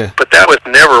 Yeah. But that was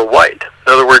never white.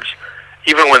 In other words,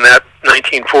 even when that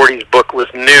 1940s book was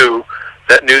new,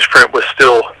 that newsprint was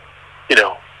still,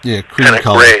 cream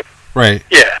color. Gray. Right.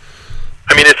 Yeah.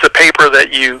 I mean, it's a paper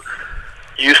that you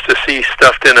used to see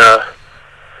stuffed in a,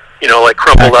 like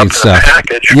crumpled up in a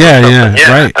package. Yeah,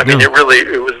 right. I mean, it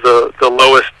was the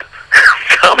lowest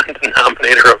common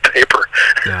denominator of paper.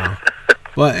 Yeah.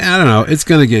 Well, I don't know. It's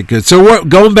going to get good. So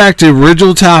going back to the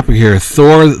original topic here,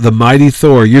 Thor, the Mighty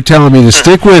Thor. You're telling me to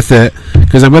stick with it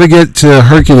because I'm going to get to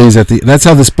Hercules that's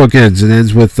how this book ends. It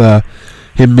ends with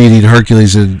him meeting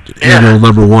Hercules in annual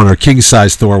number 1 or King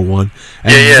Size Thor 1.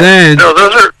 And then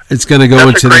it's going to go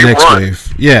into the next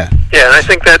wave. Yeah. Yeah, and I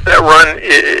think that run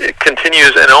it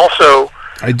continues. And also,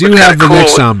 I do have the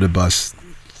next omnibus.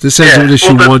 This ends with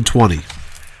issue 120.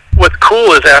 What's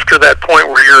cool is after that point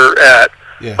where you're at,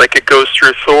 like it goes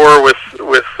through Thor with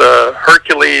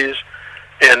Hercules,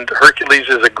 and Hercules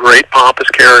is a great pompous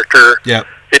character. Yeah.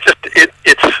 It's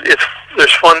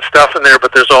there's fun stuff in there,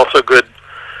 but there's also good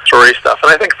story stuff.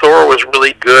 And I think Thor was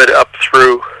really good up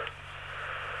through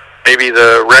maybe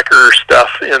the Wrecker stuff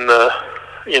in the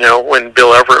when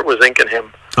Bill Everett was inking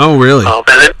him. Oh, really?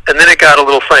 And then it got a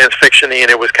little science fiction-y,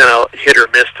 and it was kind of hit or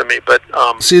miss to me. But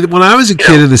see, when I was a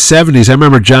kid in the 70s, I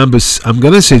remember John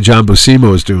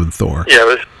Buscema was doing Thor.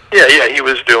 Yeah, he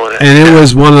was doing it. And it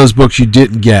was one of those books you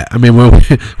didn't get. I mean, when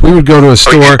we would go to a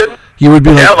store, you would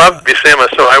be like, I love Buscema,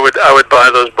 so I would buy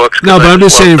those books. No, but I'm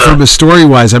just saying, from a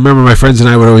story-wise, I remember my friends and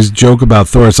I would always joke about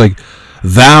Thor. It's like, I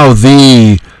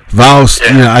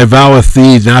voweth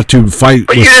thee not to fight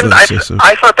but with this.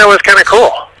 I thought that was kind of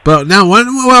cool. But now,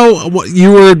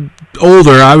 you were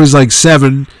older. I was like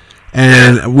 7,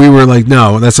 and we were like,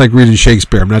 no, that's like reading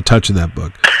Shakespeare. I'm not touching that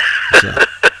book. So.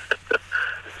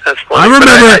 That's funny. I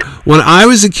remember when I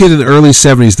was a kid in the early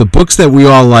 70s, the books that we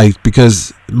all liked,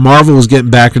 because Marvel was getting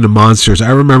back into monsters.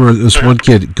 I remember this one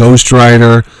kid, Ghost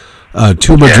Rider,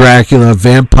 Tomb of Dracula,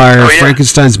 Vampire,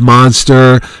 Frankenstein's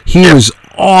Monster. He was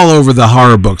all over the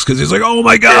horror books because he's like, oh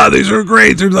my God, these are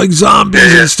great. They're like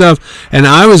zombies and stuff. And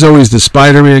I was always the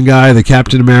Spider-Man guy, the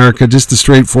Captain America, just the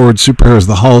straightforward superheroes,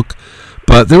 the Hulk.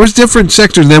 But there was different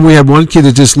sectors. And then we had one kid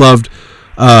that just loved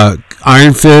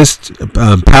Iron Fist,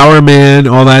 Power Man,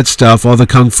 all that stuff, all the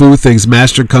Kung Fu things,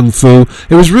 Master Kung Fu.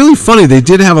 It was really funny. They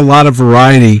did have a lot of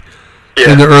variety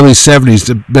in the early 70s,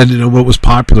 depending on what was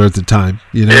popular at the time.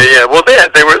 You know? Yeah. Well,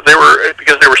 they were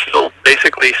because they were still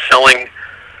basically selling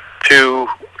to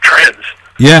trends.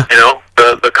 Yeah. You know,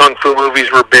 the Kung Fu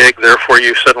movies were big, therefore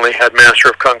you suddenly had Master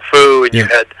of Kung Fu, and you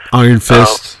had Iron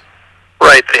Fist.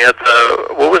 Right. They had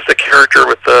what was the character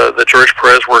with the George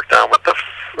Perez worked on with the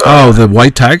the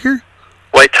White Tiger?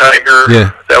 White Tiger.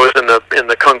 Yeah. That was in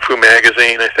the Kung Fu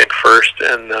magazine, I think, first,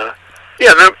 and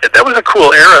that was a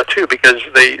cool era too, because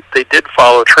they did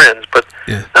follow trends, but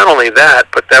not only that,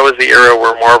 but that was the era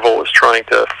where Marvel was trying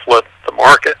to flood the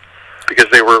market because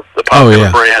they were the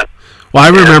popular brand. Well, I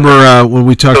remember when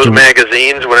we talked those to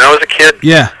magazines when I was a kid.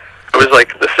 Yeah. It was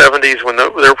like the 70s when they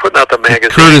were putting out the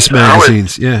magazines. Curtis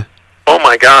magazines, Oh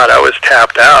my God, I was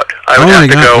tapped out. I would have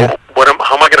to go,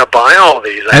 how am I going to buy all of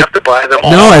these? I have to buy them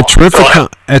all. No, at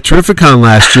Terrificon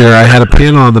last year, I had a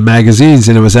panel on the magazines,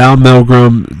 and it was Al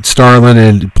Milgrom, Starlin,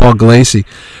 and Paul Galassi.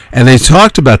 And they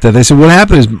talked about that. They said what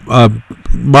happened is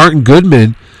Martin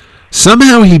Goodman,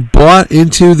 somehow he bought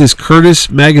into this Curtis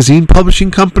magazine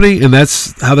publishing company, and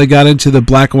that's how they got into the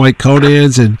black and white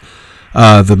Conans and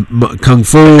the Kung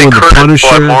Fu and the Punisher.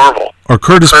 Bought Marvel. Or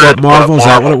Curtis bought Marvel, is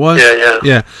that what it was?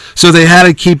 Yeah. So they had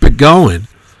to keep it going.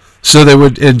 So they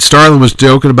would, and Starlin was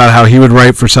joking about how he would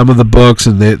write for some of the books,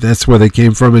 and that's where they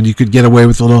came from, and you could get away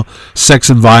with a little sex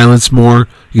and violence more.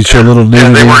 You could show a little nudity.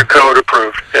 Yeah, they weren't code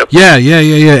approved. Yep. Yeah.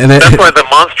 And that's why the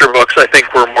monster books, I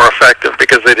think, were more effective,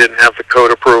 because they didn't have the code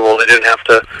approval. They didn't have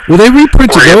to. Well, they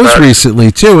reprinted those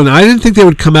recently too, and I didn't think they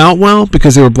would come out well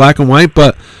because they were black and white,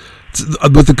 but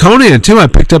with the Conan too, I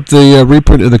picked up the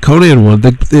reprint of the Conan one.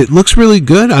 It looks really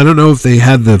good. I don't know if they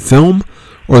had the film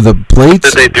or the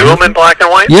plates. Did they do them in black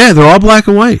and white? Yeah, they're all black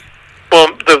and white. Well,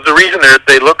 the reason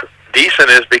they look decent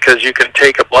is because you can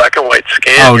take a black and white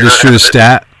scan. Oh, just shoot a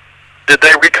stat. Did they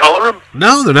recolor them?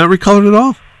 No, they're not recolored at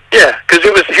all. Yeah, because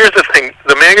here's the thing.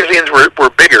 The magazines were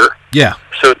bigger. Yeah.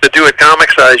 So to do it comic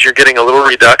size, you're getting a little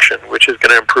reduction, which is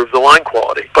going to improve the line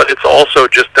quality. But it's also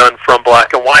just done from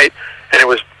black and white, and it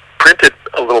was printed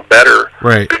a little better,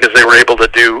 right? Because they were able to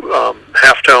do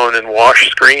halftone and wash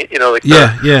screen,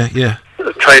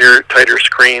 the tighter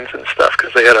screens and stuff,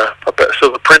 because they had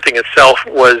so the printing itself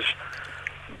was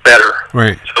better,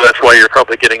 right? So that's why you're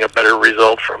probably getting a better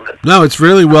result from it. No, it's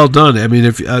really well done. I mean,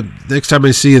 if next time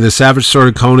I see you, the Savage Sword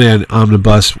of Conan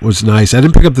omnibus was nice. I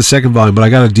didn't pick up the second volume, but I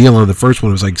got a deal on the first one.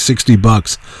 It was like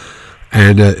 $60,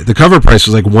 and the cover price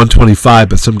was like $125,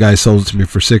 but some guy sold it to me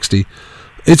for $60.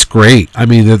 It's great. I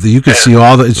mean, you can see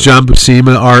it's John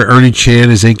Buscema, Ernie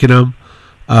Chan is inking them.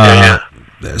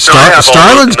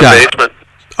 Starlin's got it.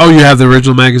 Oh, you have the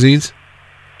original magazines?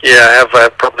 Yeah, I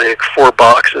have probably like 4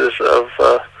 boxes of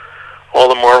all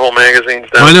the Marvel magazines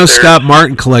downstairs. Well, I know Scott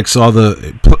Martin collects all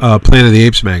the Planet of the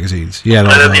Apes magazines. Yeah,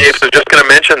 Planet of the Apes. I was just going to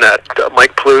mention that.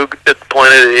 Mike Plug did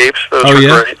Planet of the Apes. Those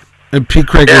were great. And P.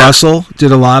 Craig Russell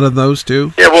did a lot of those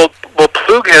too. Yeah, well,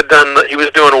 Plug had done. He was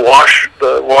doing the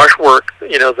wash work.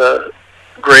 The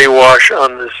gray wash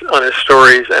on his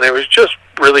stories, and it was just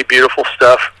really beautiful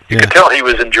stuff. You could tell he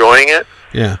was enjoying it.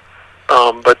 Yeah.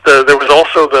 But there was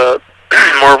also the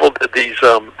Marvel did these.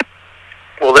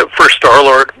 That first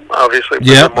Star-Lord, obviously.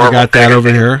 Yeah, I got that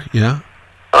over here. Yeah.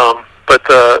 But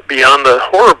beyond the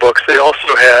horror books, they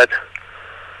also had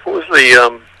what was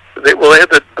the they had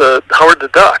the Howard the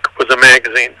Duck was a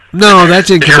magazine. No, that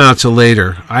didn't come out till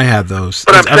later. I had those.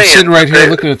 But I'm saying, sitting right here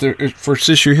looking at the first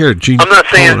issue here. Gene I'm not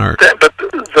saying Cohen that, but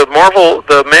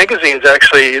the magazines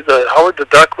actually, the Howard the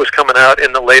Duck was coming out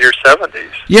in the later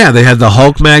 70s. Yeah, they had the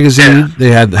Hulk magazine. Yeah. They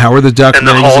had the Howard the Duck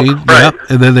magazine. Hulk, right. Yep.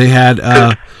 And then they had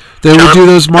they would do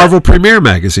those Marvel Premiere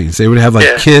magazines. They would have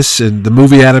like Kiss and the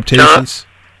movie adaptations.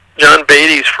 John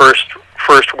Beatty's first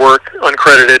work,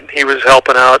 uncredited, he was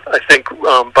helping out. I think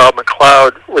Bob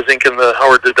McLeod was inking the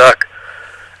Howard the Duck,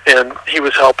 and he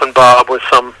was helping Bob with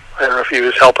some, I don't know if he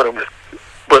was helping him with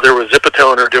whether it was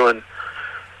Zipatone or doing,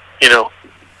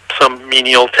 some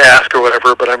menial task or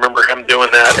whatever, but I remember him doing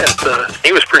that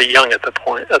he was pretty young at that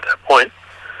point.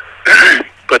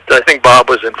 But I think Bob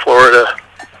was in Florida,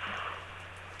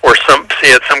 or he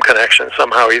had some connection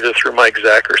somehow, either through Mike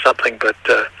Zack or something, but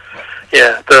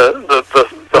Yeah, the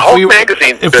Hulk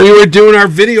magazine. If we were doing our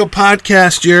video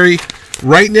podcast, Jerry,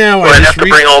 right now I'd have to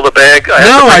bring all the bag.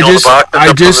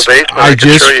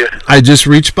 I just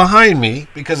reached behind me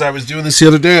because I was doing this the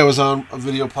other day. I was on a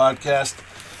video podcast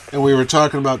and we were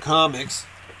talking about comics,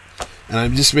 and I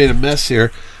just made a mess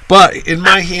here. But in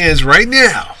my hands right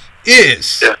now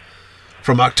is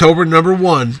from October number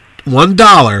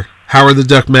 $1 Howard the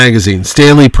Duck magazine.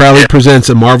 Stanley proudly presents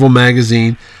a Marvel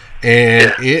magazine.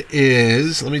 And it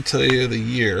is, let me tell you the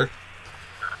year.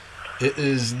 It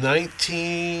is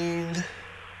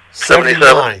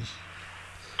 1979.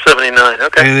 79,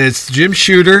 okay. And it's Jim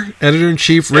Shooter,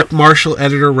 editor-in-chief, Rick Marshall,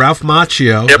 editor, Ralph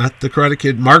Macchio, not the Karate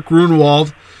Kid. Mark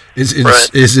Grunwald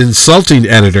is insulting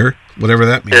editor, whatever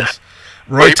that means. Yes.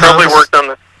 Roy Thomas, probably worked on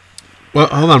the... Well,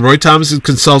 hold on. Roy Thomas is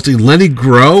consulting. Lenny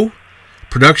Groh,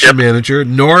 production manager.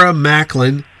 Nora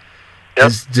Macklin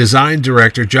is design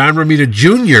director. John Romita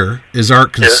Jr. is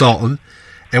art consultant.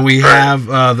 And we have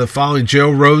the following: Joe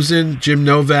Rosen, Jim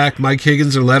Novak, Mike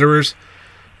Higgins are letterers.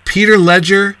 Peter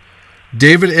Ledger,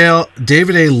 David A.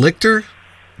 Lichter,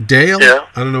 Dale. I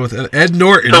don't know what that. Ed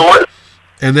Norton. So what?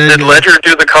 And then did Ledger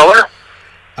do the color?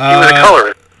 He was the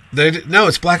color. No,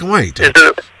 it's black and white. Is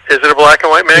it a black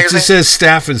and white magazine? It just says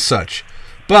staff and such.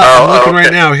 But I'm looking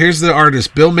right now. Here's the artists: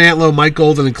 Bill Mantlo, Mike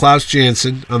Golden, and Klaus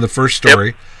Janson on the first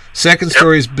story. Second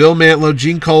story is Bill Mantlo,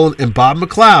 Gene Colan, and Bob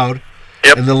McLeod.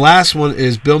 And the last one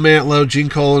is Bill Mantlo, Gene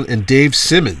Colan, and Dave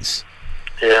Simmons.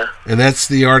 Yeah. And that's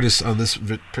the artist on this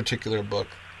particular book.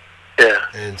 Yeah.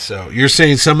 And so you're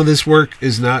saying some of this work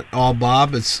is not all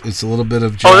Bob? It's a little bit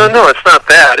of John? Oh, no, it's not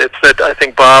that. It's that I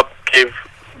think Bob gave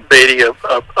Beatty a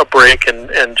break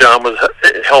and John was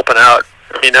helping out.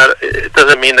 I mean, it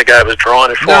doesn't mean the guy was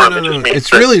drawing it for him. It just means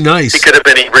it's really nice. He could have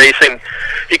been erasing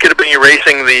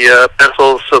the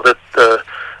pencils so that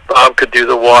Bob could do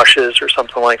the washes or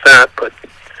something like that. But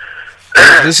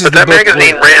that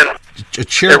magazine ran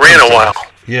a while.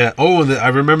 Yeah. Oh, I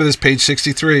remember this, page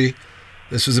 63.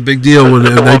 This was a big deal when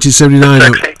in 1979.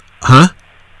 Sexy. Huh?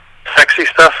 Sexy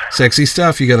stuff. Sexy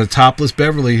stuff. You got a topless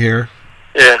Beverly here.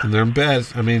 Yeah. And they're in bed.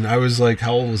 I mean, I was like,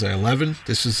 how old was I? 11?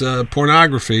 This is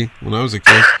pornography when I was a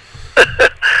kid.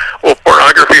 Well,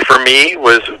 pornography for me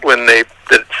was when they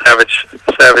did Savage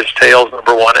Tales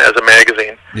 #1 as a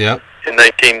magazine. Yep. In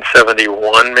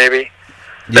 1971, maybe.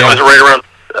 Yeah. That was right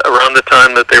around the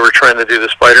time that they were trying to do the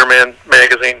Spider-Man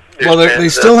magazine. Well, they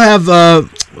still have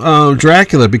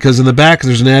Dracula, because in the back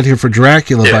there's an ad here for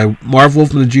Dracula by Marv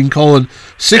Wolfman and Gene Colan.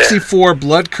 64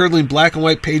 blood-curdling black and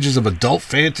white pages of adult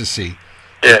fantasy.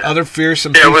 Yeah. And other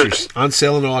fearsome features on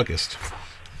sale in August.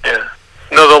 Yeah.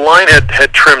 No, the line had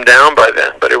trimmed down by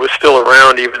then, but it was still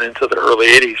around even into the early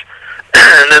 80s.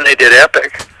 And then they did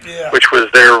Epic, which was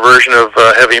their version of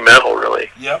heavy metal, really.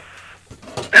 Yep.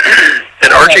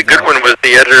 And Archie Goodwin was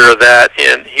the editor of that,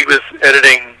 and he was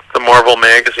editing the Marvel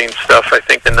magazine stuff, I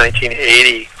think, in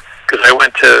 1980, because I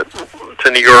went to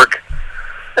New York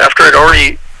after I'd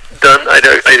already done,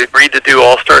 I'd agreed to do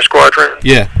All-Star Squadron.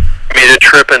 Yeah. Made a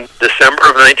trip in December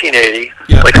of 1980,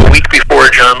 like a week before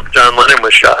John Lennon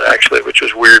was shot, actually, which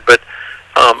was weird. But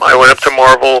I went up to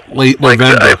Marvel. Late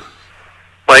November.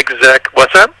 Mike Zeck,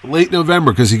 what's that? Late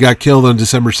November, because he got killed on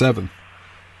December 7th.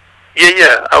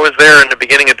 Yeah. I was there in the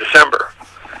beginning of December,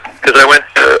 because I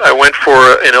went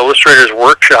for an illustrator's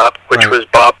workshop, which was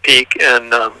Bob Peak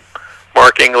and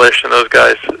Mark English and those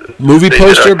guys. Movie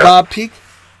poster, Bob Peak?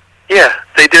 Yeah,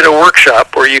 they did a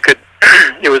workshop where you could.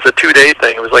 It was a 2-day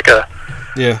thing. It was like I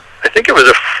think it was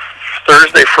a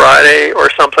Thursday, Friday, or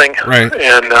something. Right.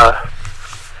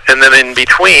 And then in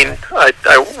between,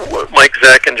 Mike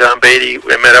Zeck and John Beatty,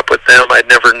 I met up with them. I'd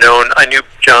never known. I knew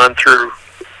John through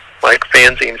like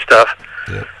fanzine stuff,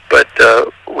 but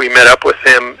we met up with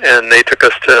him, and they took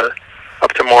us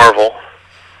up to Marvel,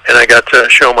 and I got to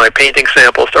show my painting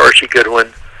samples to Archie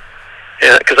Goodwin,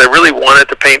 because I really wanted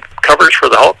to paint covers for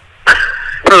the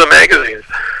magazines.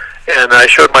 And I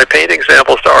showed my painting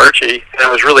samples to Archie, and I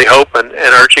was really hoping.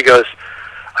 And Archie goes,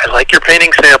 "I like your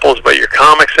painting samples, but your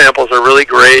comic samples are really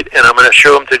great, and I'm going to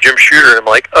show them to Jim Shooter." And I'm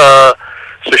like,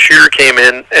 So Shooter came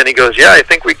in, and he goes, "Yeah, I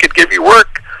think we could give you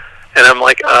work." And I'm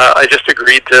like, I just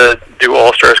agreed to do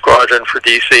All-Star Squadron for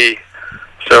DC.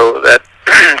 So that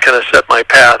kind of set my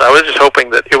path. I was just hoping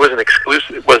that it was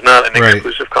not an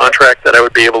exclusive contract that I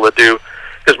would be able to do.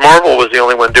 Because Marvel was the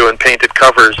only one doing painted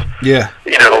covers,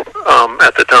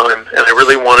 at the time, and I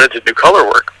really wanted to do color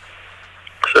work.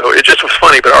 So it just was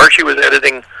funny. But Archie was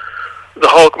editing the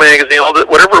Hulk magazine,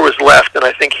 whatever was left, and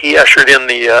I think he ushered in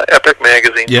the Epic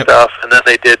magazine stuff, and then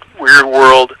they did Weird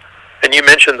World. And you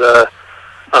mentioned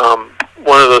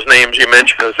one of those names you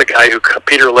mentioned was the guy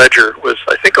Peter Ledger was,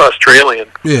 I think, Australian.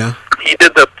 Yeah. He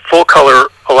did the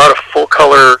a lot of full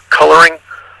color coloring,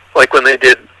 like when they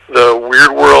did the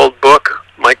Weird World book.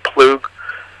 Mike Plug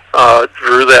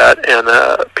drew that, and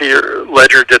Peter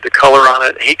Ledger did the color on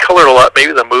it. He colored a lot,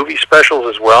 maybe the movie specials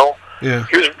as well. Yeah.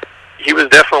 He was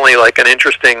definitely like an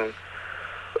interesting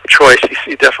choice.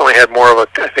 He definitely had more of a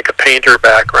painter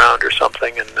background or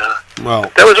something, and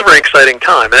that was a very exciting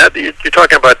time. And you're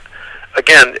talking about,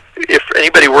 again, if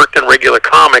anybody worked in regular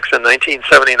comics in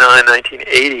 1979,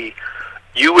 1980,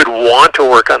 you would want to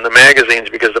work on the magazines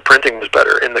because the printing was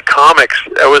better. In the comics,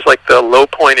 that was like the low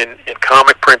point in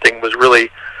comic printing was really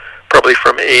probably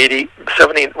from 78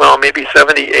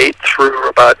 through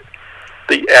about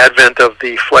the advent of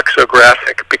the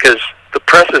flexographic, because the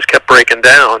presses kept breaking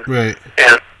down. Right.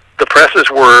 And the presses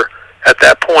were, at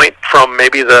that point, from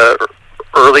maybe the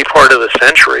early part of the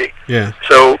century. Yeah.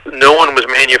 So no one was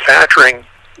manufacturing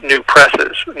new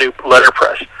presses, new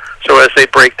letterpress. So as they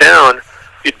break down,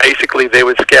 they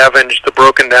would scavenge the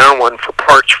broken down one for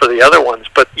parts for the other ones.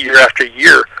 But year after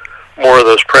year, more of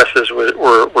those presses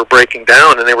were breaking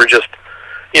down, and they were just,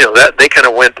 that they kind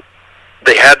of went.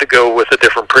 They had to go with a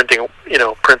different printing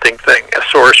thing, a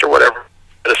source or whatever,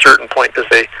 at a certain point, because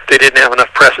they didn't have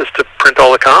enough presses to print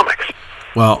all the comics.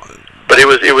 Well, but it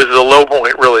was the low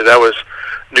point, really. That was,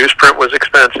 newsprint was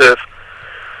expensive.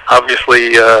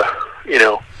 Obviously, the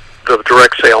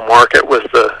direct sale market was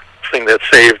the thing that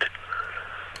saved.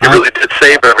 It really did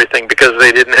save everything, because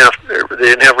they didn't have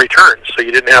returns, so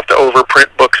you didn't have to overprint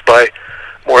books by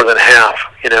more than half.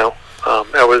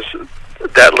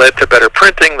 That led to better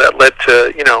printing. That led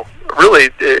to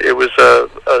really it was a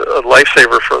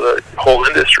lifesaver for the whole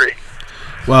industry.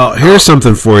 Well, here's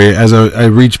something for you. As I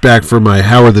reach back for my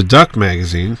Howard the Duck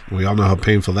magazine, we all know how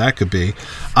painful that could be.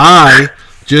 I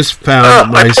just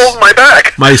found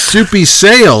my Soupy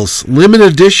Sales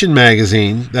limited edition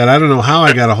magazine that I don't know how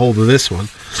I got a hold of this one.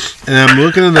 And I'm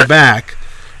looking in the back,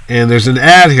 and there's an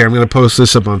ad here. I'm going to post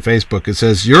this up on Facebook. It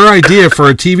says, "Your idea for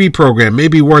a TV program may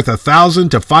be worth $1,000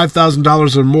 to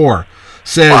 $5,000 or more,"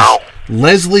 says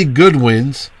Leslie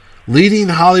Goodwins, leading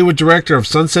Hollywood director of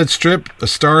Sunset Strip, A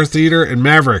Star Theater, and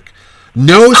Maverick.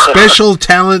 No special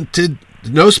talent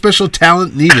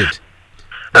needed.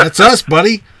 That's us,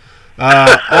 buddy.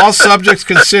 All subjects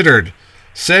considered.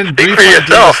 Send brief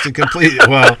ideas to complete.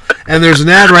 Well, and there's an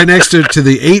ad right next to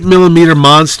the 8mm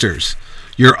monsters.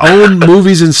 Your own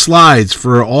movies and slides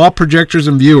for all projectors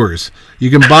and viewers. You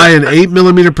can buy an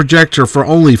 8mm projector for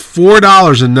only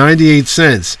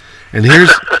 $4.98. And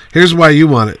here's why you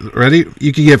want it. Ready?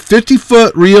 You can get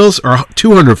 50-foot reels or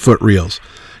 200-foot reels.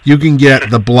 You can get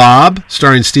The Blob,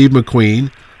 starring Steve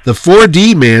McQueen. The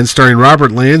 4D Man, starring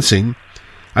Robert Lansing.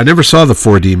 I never saw The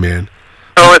 4D Man.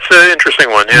 Oh, it's an interesting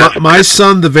one, yeah. My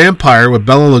Son the Vampire with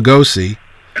Bela Lugosi.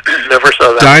 Never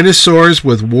saw that. Dinosaurs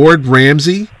with Ward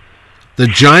Ramsey. The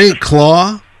Giant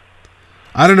Claw.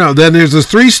 I don't know. Then there's the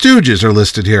Three Stooges are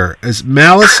listed here. As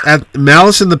Malice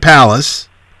in the Palace.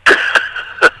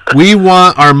 We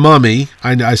Want Our Mummy.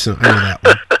 I know that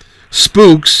one.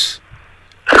 Spooks.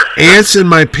 Ants in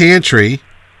My Pantry.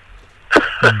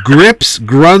 Grips,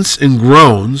 Grunts, and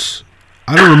Groans.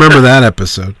 I don't remember that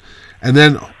episode. And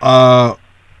then Idle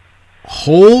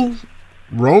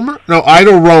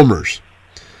Roamers.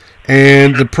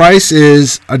 And the price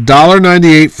is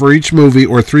 $1.98 for each movie,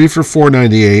 or 3 for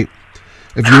 $4.98.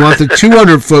 If you want the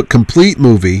 200-foot complete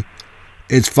movie,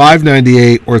 it's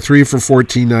 $5.98 or 3 for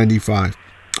 $14.95.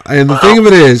 And the thing of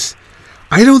it is,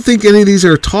 I don't think any of these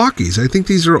are talkies. I think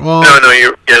these are all. No, they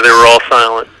were all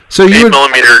silent. So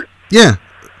 8mm. Yeah,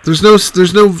 there's no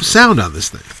sound on this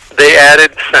thing. They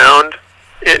added sound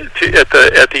at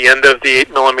the end of the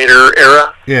 8mm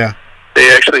era. Yeah. They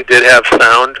actually did have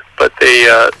sound, but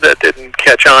that didn't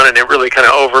catch on, and it really kind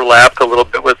of overlapped a little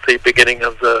bit with the beginning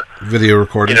of the video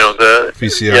recorder. The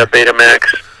VCR. Yeah,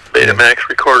 Betamax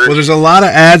recorders. Well, there's a lot of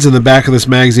ads in the back of this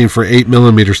magazine for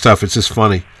 8mm stuff. It's just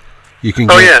funny. You can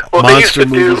get monster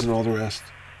movies and all the rest.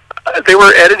 They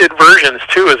were edited versions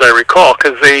too, as I recall,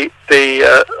 because a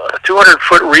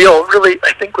 200-foot reel really,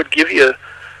 I think, would give you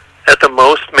at the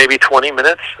most maybe 20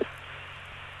 minutes.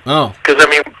 Oh. Because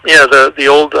the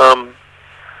old,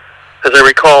 as I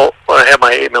recall, when I had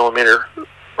my 8mm.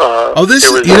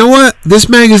 You know what? This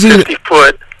magazine.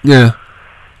 50-foot. Yeah.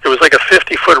 It was like a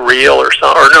 50-foot reel or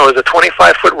something, or no, it was a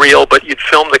 25-foot reel. But you'd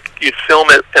film it,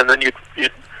 and then you'd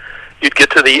get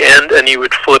to the end, and you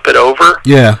would flip it over.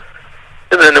 Yeah.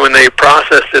 And then when they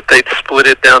processed it, they'd split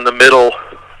it down the middle,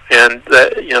 and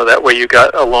that way you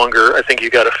got a longer. I think you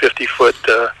got a 50-foot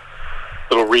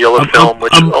little reel of film.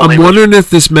 I'm wondering if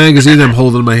this magazine I'm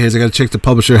holding in my hands, I got to check the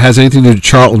publisher, has anything to do with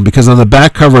Charlton, because on the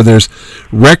back cover there's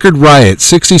Record Riot,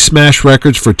 60 smash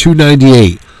records for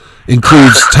 $2.98.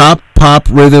 includes top pop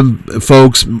rhythm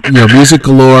folks, music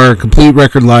galore, complete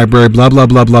record library, blah blah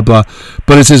blah blah blah.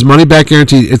 But it says money back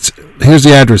guarantee. Here's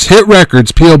the address: Hit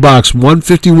Records, P.O. Box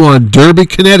 151, Derby,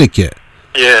 Connecticut.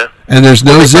 Yeah. And there's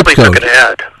no zip code. They probably took an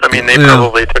ad. I mean, they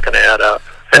probably took an ad out.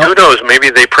 And who knows? Maybe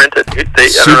they printed.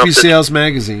 Soupy Sales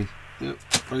Magazine. Yep,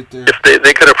 right there. If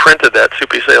they could have printed that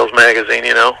Soupy Sales Magazine,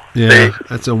 Yeah,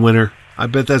 that's a winner. I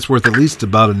bet that's worth at least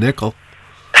about a nickel.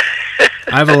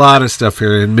 I have a lot of stuff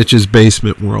here in Mitch's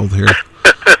basement world here.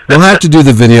 We'll have to do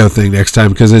the video thing next time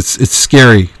because it's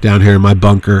scary down here in my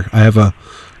bunker. I have a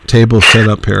table set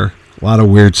up here. A lot of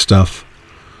weird stuff.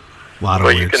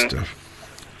 Stuff.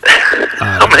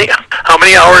 How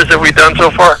many hours have we done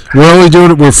so far?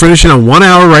 We're finishing on 1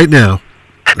 hour right now.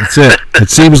 That's it. It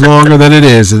seems longer than it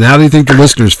is. And how do you think the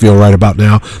listeners feel right about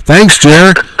now? Thanks,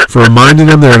 Jer, for reminding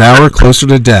them they're an hour closer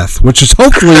to death, which is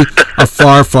hopefully a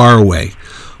far, far away.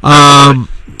 All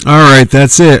right,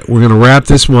 that's it. We're going to wrap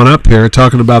this one up here,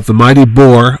 talking about the mighty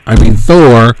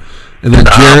Thor, and then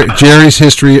Jerry's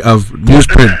history of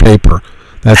newsprint paper.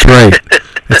 That's right.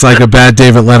 It's like a bad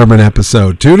David Letterman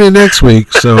episode. Tune in next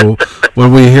week. So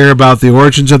when we hear about the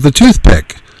origins of the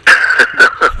toothpick,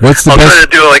 what's the best? I'll try to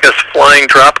do like a flying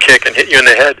drop kick and hit you in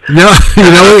the head. No,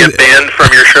 get banned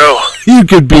from your show. You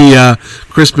could be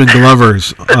Crispin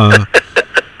Glover's.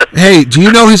 Hey, do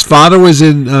you know his father was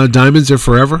in Diamonds Are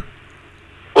Forever?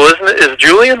 Well, is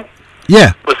Julian?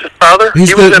 Yeah. Was his father?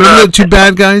 Remember the two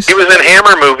bad guys? He was in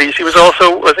Hammer movies. He was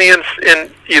also, was he in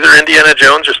either Indiana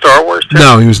Jones or Star Wars too?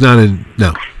 No, he was not in,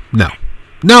 no.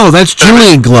 No, that's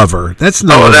Julian Glover. That's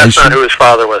no relation. That's not who his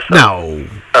father was. So. No.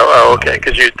 Oh, okay.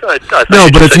 Because I no,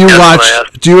 but if you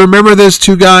watch, do you remember those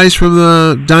two guys from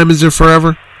the Diamonds Are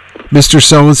Forever? Mr.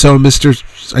 So-and-so and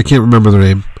Mr. I can't remember their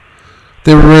name.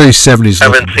 They were really 70s. I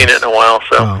haven't seen it in a while,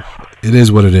 so. Oh, it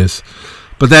is what it is.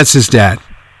 But that's his dad.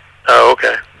 Oh,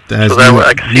 okay. So that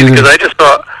I can see because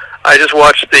I just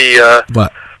watched the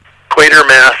what?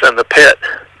 Quatermass and the Pit.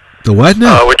 The what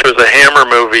now? Which was a Hammer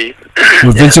movie.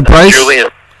 With Vincent Price?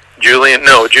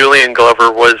 Julian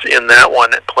Glover was in that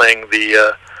one playing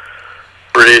the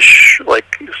British,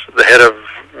 like the head of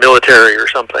military or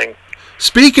something.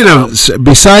 Speaking of,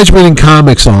 besides reading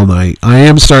comics all night, I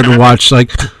am starting to watch,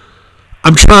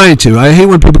 I'm trying to. I hate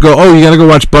when people go, oh, you got to go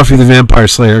watch Buffy the Vampire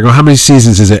Slayer. I go, how many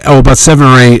seasons is it? Oh, about 7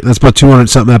 or 8. That's about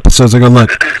 200-something episodes. I go,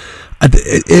 look,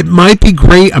 it might be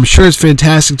great. I'm sure it's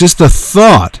fantastic. Just the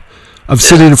thought of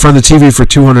sitting in front of the TV for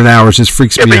 200 hours just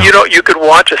freaks me out. Yeah, but you could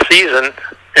watch a season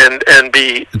and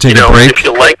be, take a break. If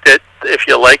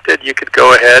you liked it, you could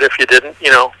go ahead. If you didn't,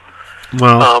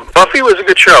 Well, Buffy was a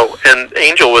good show, and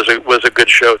Angel was a good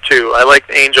show too. I liked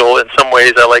Angel in some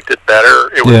ways. I liked it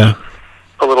better. It was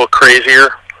a little crazier.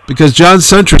 Because John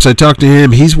Suntress, I talked to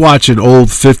him. He's watching old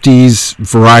 50s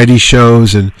variety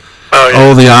shows and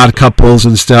all the Odd Couples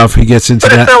and stuff. He gets into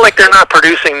that. But it's not like they're not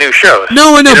producing new shows.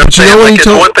 No, I know. But you know what he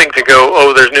told? It's one thing to go,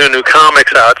 oh, there's new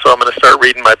comics out, so I'm going to start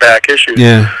reading my back issues.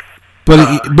 Yeah.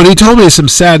 But he told me some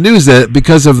sad news that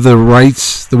because of the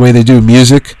rights, the way they do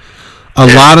music, a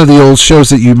lot of the old shows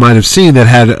that you might have seen that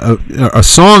had a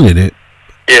song in it,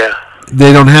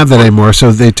 they don't have that anymore,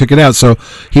 so they took it out. So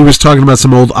he was talking about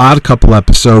some old Odd Couple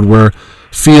episode where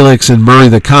Felix and Murray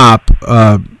the cop,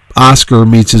 Oscar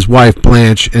meets his wife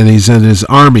Blanche, and he's in his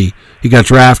army. He got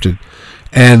drafted,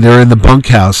 and they're in the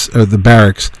bunkhouse or the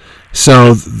barracks.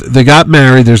 So they got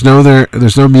married. There's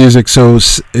no music. So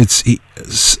it's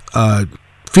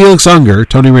Felix Unger,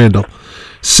 Tony Randall,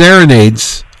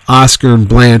 serenades Oscar and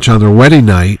Blanche on their wedding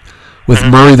night with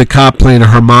Murray the cop playing a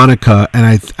harmonica, and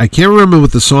I can't remember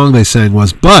what the song they sang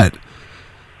was, but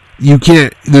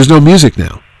there's no music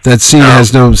now. That scene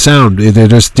has no sound. They're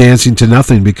just dancing to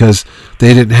nothing because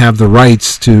they didn't have the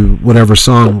rights to whatever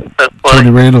song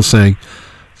Tony Randall sang.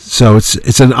 So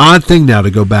it's an odd thing now to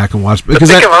go back and watch.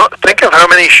 Because think of how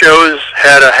many shows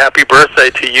had a "Happy Birthday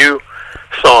to You"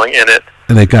 song in it,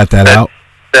 and they got that out.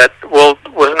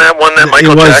 Wasn't that one that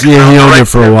Michael Jackson? Yeah, he owned it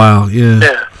for a while.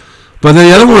 Yeah. But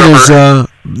the other one is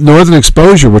Northern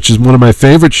Exposure, which is one of my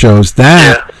favorite shows.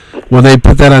 When they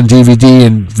put that on DVD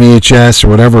and VHS or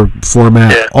whatever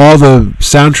format, all the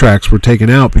soundtracks were taken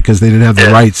out because they didn't have the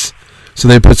rights. So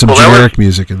they put some generic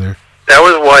music in there. That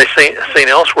was why St.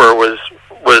 Elsewhere was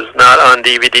not on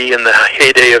DVD in the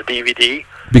heyday of DVD.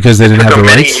 Because they didn't have the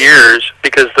rights? Many years.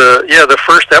 Because the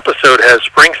first episode has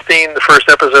Springsteen. The first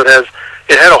episode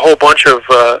had a whole bunch of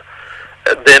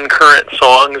then current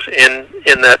songs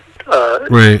in that,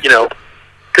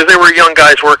 because they were young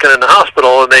guys working in the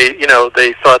hospital, and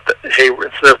they thought that, hey,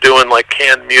 instead of doing like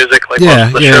canned music like most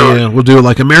of the shows, we'll do it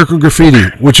like American Graffiti,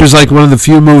 which was like one of the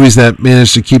few movies that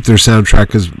managed to keep their soundtrack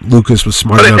because Lucas was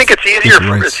smart enough. But I think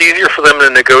it's easier for them to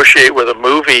negotiate with a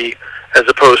movie as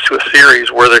opposed to a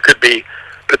series where there could be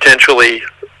potentially,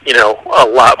 a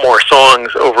lot more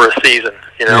songs over a season.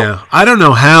 Yeah, I don't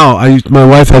know how. My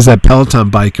wife has that Peloton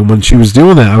bike, and when she was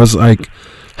doing that, I was like,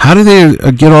 how do they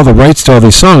get all the rights to all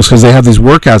these songs? Because they have these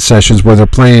workout sessions where they're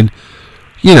playing,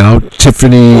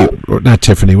 Tiffany, or not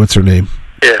Tiffany, what's her name?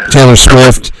 Yeah. Taylor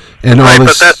Swift, and all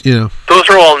this, Those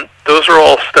are all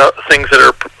things that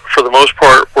are, for the most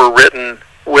part, were written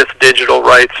with digital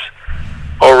rights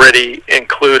already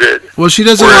included. Well, she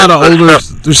does a lot of older.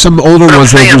 There's some older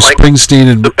ones that do Springsteen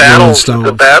and Rolling Stones.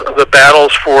 The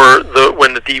battles for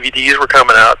when the DVDs were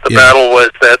coming out. The battle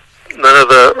was that none of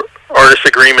the artist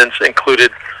agreements included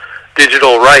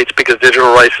digital rights because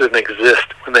digital rights didn't exist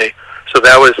so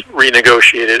that was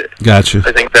renegotiated. Gotcha.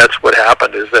 I think that's what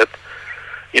happened, is that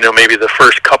maybe the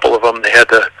first couple of them they had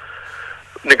to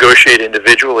negotiate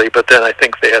individually, but then I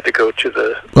think they had to go to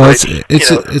the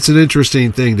it's an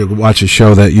interesting thing to watch a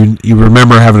show that you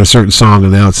remember having a certain song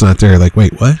and now it's not there. Like,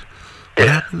 wait, what?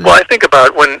 Yeah. Well, I think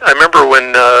about when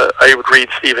I would read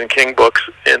Stephen King books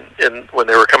in when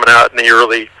they were coming out in the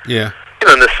early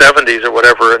in the 70s or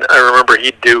whatever, and I remember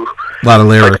he'd do a lot of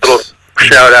lyrics, like little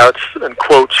shout outs and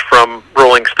quotes from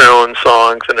Rolling Stones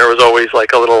songs, and there was always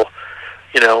like a little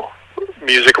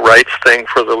music rights thing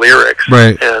for the lyrics,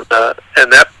 right? And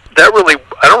that really,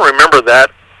 I don't remember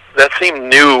that seemed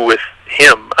new with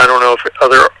him. I don't know if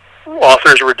other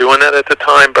authors were doing that at the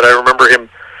time, but I remember him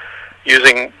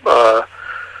using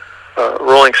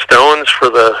Rolling Stones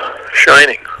for The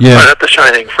Shining. Not The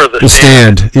Shining, for The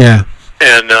Stand. Yeah.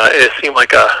 And it seemed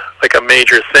like a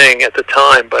major thing at the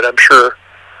time, but I'm sure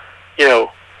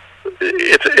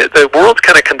the world's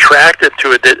kind of contracted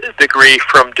to a degree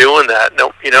from doing that.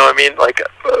 No, I mean, like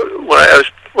when I was,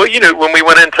 when we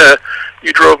went into,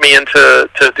 you drove me into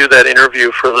to do that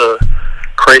interview for the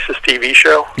Crisis TV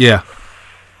show. Yeah.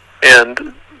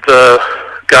 And the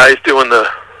guys doing the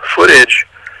footage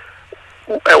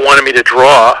wanted me to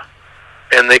draw,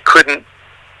 and they couldn't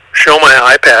show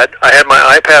my iPad. I had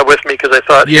my iPad with me because I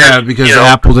thought, because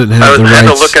Apple didn't have the rights. I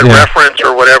had to look at reference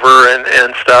or whatever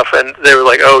and stuff, and they were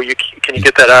like, "Oh, can you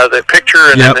get that out of the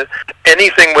picture?" And then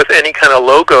anything with any kind of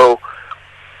logo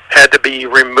had to be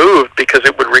removed because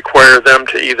it would require them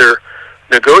to either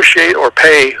negotiate or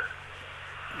pay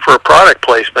for a product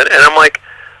placement. And I'm like,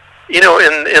 in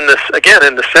the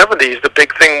 70s, the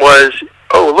big thing was,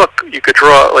 oh, look, you could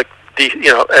draw like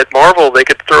at Marvel, they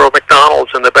could throw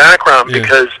McDonald's in the background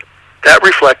because that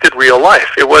reflected real life.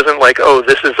 It wasn't like, oh,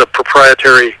 this is a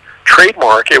proprietary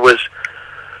trademark. It was,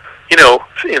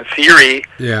 in theory,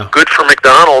 good for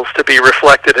McDonald's to be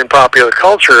reflected in popular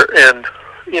culture. And,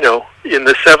 in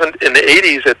the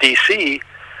 80s at DC,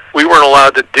 we weren't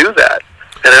allowed to do that.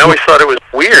 And I always thought it was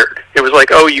weird. It was like,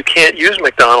 oh, you can't use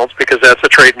McDonald's because that's a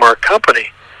trademark company.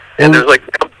 And there's like,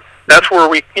 that's where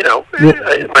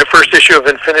my first issue of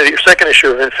second issue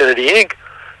of Infinity Inc.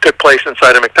 took place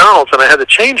inside of McDonald's, and I had to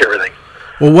change everything.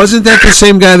 Well, wasn't that the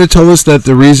same guy that told us that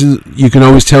the reason you can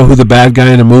always tell who the bad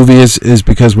guy in a movie is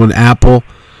because when Apple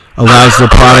allows the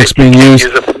products being used,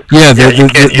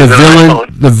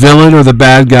 the villain or the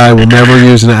bad guy will never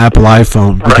use an Apple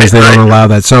iPhone because they don't allow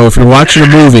that. So if you're watching a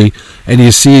movie and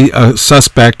you see a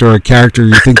suspect or a character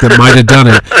you think that might have done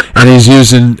it, and he's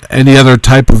using any other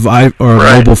type of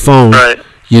mobile phone,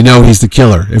 he's the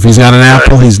killer. If he's got an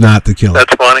Apple, he's not the killer.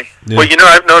 That's funny. Yeah. Well,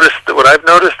 what I've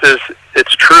noticed is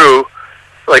it's true.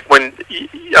 Like when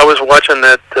I was watching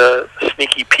that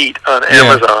Sneaky Pete on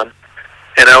Amazon,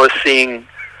 and I was seeing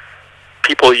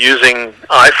people using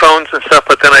iPhones and stuff,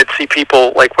 but then I'd see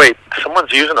people like, wait,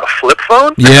 someone's using a flip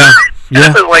phone? Yeah. And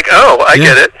I was like, oh, I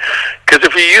get it. Because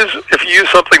if you use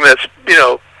something that's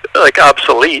like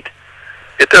obsolete,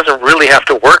 it doesn't really have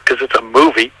to work because it's a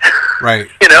movie. Right.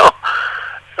 It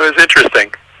was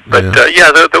interesting. But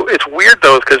it's weird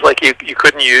though, because like you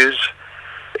couldn't use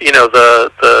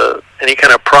the any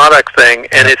kind of product thing,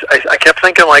 and I kept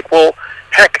thinking like, well,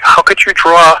 heck, how could you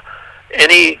draw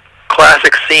any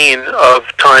classic scene of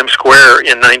Times Square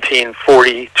in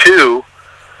 1942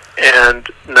 and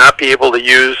not be able to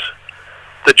use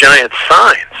the giant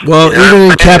signs? Well,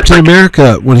 even in Captain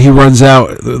America, when he runs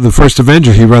out, the first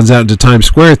Avenger, he runs out into Times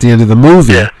Square at the end of the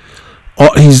movie. Yeah.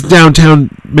 He's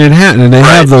downtown Manhattan, and they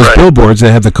have those billboards.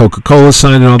 They have the Coca-Cola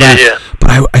sign and all that. Yeah.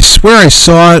 But I swear I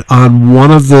saw it on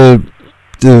one of the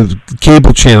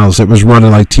cable channels that was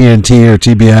running, like TNT or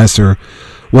TBS or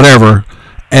whatever,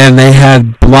 and they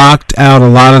had blocked out a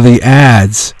lot of the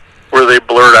ads Were they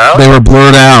blurred out? They were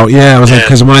blurred out. Yeah, I was like,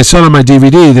 because when I saw it on my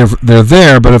DVD, they're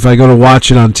there, but if I go to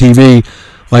watch it on TV,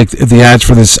 like the ads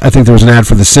for this, I think there was an ad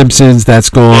for The Simpsons. That's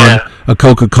gone. Yeah. A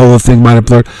Coca-Cola thing might have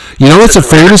blurred. You know what's a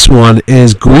famous one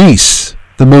is Grease,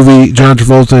 the movie John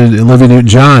Travolta and Olivia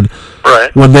Newton-John.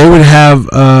 Right. When they would have,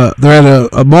 they're at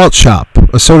a malt shop,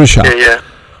 a soda shop. Yeah.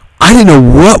 I didn't know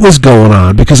what was going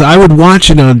on because I would watch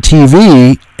it on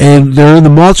TV, and they're in the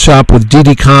malt shop with Dee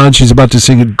Dee Khan. She's about to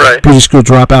sing a Beauty School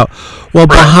Dropout. Well,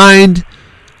 behind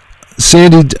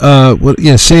Sandy,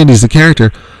 Sandy's the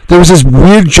character. There was this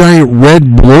weird giant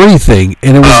red blurry thing,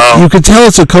 and it was you could tell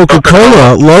it's a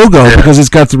Coca-Cola logo because it's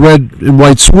got the red and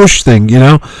white swoosh thing, you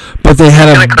know. But they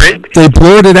had they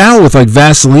blurred it out with like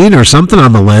Vaseline or something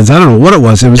on the lens. I don't know what it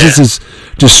was. It was just this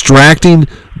distracting,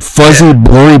 fuzzy,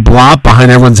 blurry blob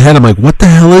behind everyone's head. I'm like, what the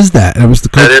hell is that? And it was the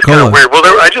Coca-Cola. That is kind of weird. Well,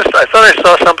 I thought I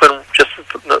saw something just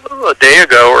a day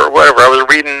ago or whatever. I was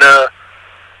reading,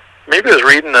 maybe I was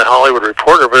reading the Hollywood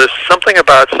Reporter, but it's something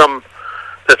about some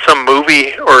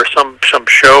movie or some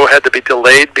show had to be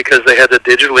delayed because they had to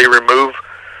digitally remove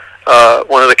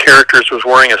one of the characters was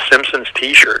wearing a Simpsons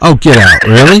T-shirt. Oh, get out!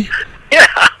 Really? Yeah.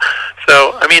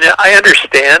 So I mean, I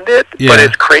understand it, but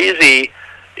it's crazy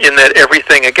in that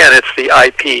everything. Again, it's the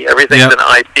IP. Everything's an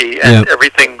IP, and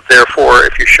everything. Therefore,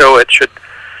 if you show it,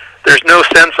 there's no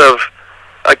sense of.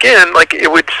 Again, like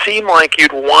it would seem like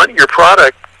you'd want your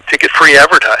product to get free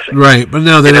advertising. Right, but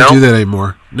no, they don't do that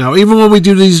anymore. No, even when we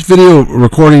do these video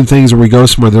recording things or we go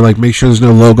somewhere, they're like, make sure there's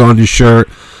no logo on your shirt,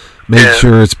 make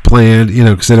sure it's planned, you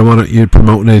know, because they don't want you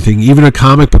promoting anything. Even a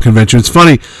comic book convention. It's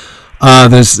funny,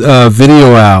 there's a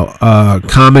video out,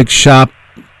 Comic Shop,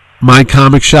 My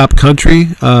Comic Shop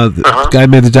Country, the guy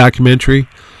made the documentary.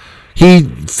 He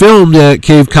filmed at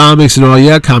Cave Comics and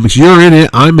all, comics. You're in it,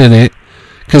 I'm in it,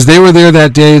 because they were there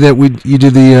that day that you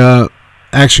did the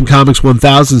Action Comics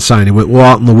 1000 signing with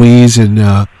Walt and Louise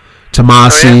and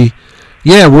Tomasi.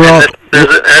 We're all.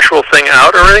 There's an actual thing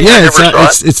out already. Yeah,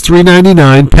 it's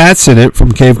 $3.99. Pat's in it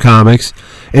from Cave Comics.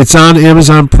 It's on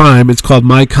Amazon Prime. It's called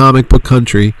My Comic Book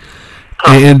Country,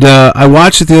 and I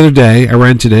watched it the other day. I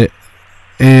rented it,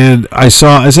 and I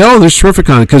said, "Oh, there's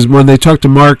Terrificon," because when they talked to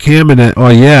Mark Hamill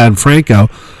and Franco,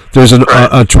 there's a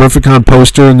Terrificon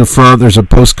poster in the front. There's a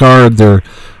postcard there.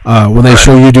 When they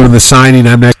show you doing the signing,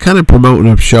 I'm not kind of promoting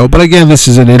a show. But again, this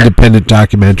is an independent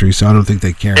documentary, so I don't think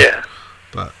they care. Yeah.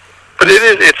 But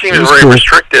it seems very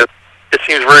restrictive. It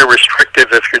seems very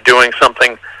restrictive if you're doing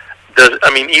something.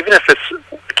 Even if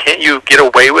can't you get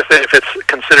away with it if it's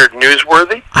considered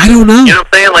newsworthy? I don't know. You know what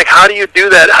I'm saying? Like, how do you do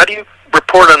that? How do you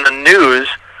report on the news?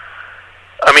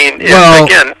 I mean,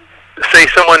 again, say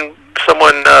someone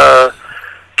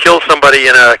kills somebody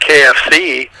in a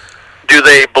KFC. Do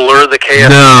they blur the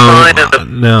KFC sign in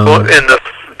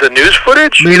the news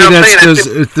footage? Maybe you know that's because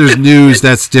if there's news,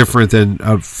 that's different than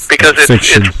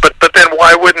fiction. But then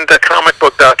why wouldn't a comic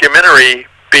book documentary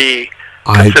be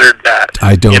considered that?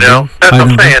 I don't know. That's what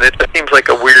I'm saying. It seems like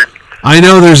a weird. I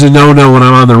know there's a no-no when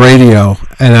I'm on the radio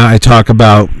and I talk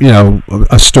about,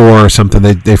 a store or something.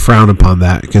 They frown upon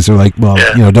that because they're like,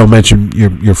 don't mention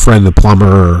your friend the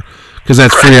plumber because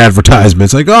that's free advertisement.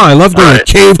 It's like, I love going to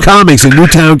Cave Comics in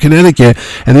Newtown, Connecticut,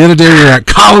 and the other day we were at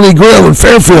Colony Grill in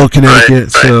Fairfield,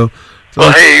 Connecticut. So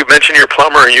hey, you mention your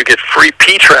plumber and you get free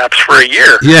P-traps for a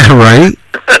year. Yeah, right?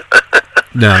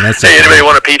 No, that's Hey, anybody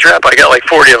want a P-trap? I got like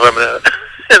 40 of them in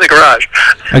the garage.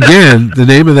 Again, the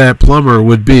name of that plumber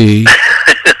would be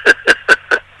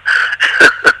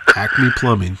Acme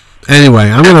Plumbing.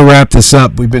 Anyway, I'm going to wrap this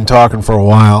up. We've been talking for a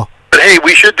while. But hey,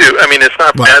 we should do. I mean, it's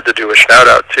not bad to do a shout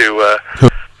out to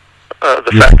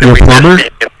the fact that we missed being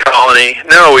in Colony.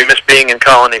 No, we missed being in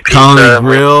Colony Pizza. Colony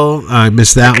Grill. I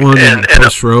missed that one. And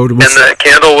Post Road. And the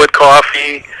Candlewood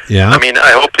Coffee. Yeah. I mean,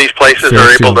 I hope these places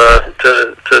are able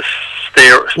to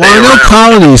stay well, I know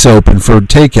around. Colony's open for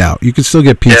takeout. You can still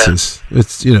get pizzas. Yeah.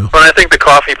 It's But I think the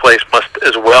coffee place must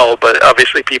as well. But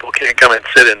obviously, people can't come and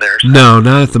sit in there. So. No,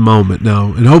 not at the moment.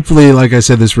 No, and hopefully, like I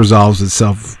said, this resolves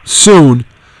itself soon.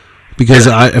 Because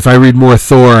if I read more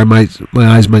Thor, my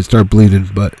eyes might start bleeding.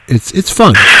 But it's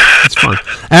fun. It's fun.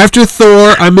 After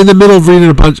Thor, I'm in the middle of reading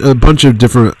a bunch of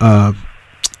different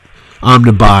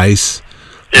omnibus.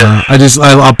 Yeah.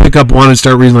 I'll pick up one and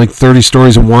start reading like 30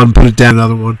 stories in one, put it down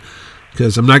another one,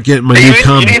 because I'm not getting my new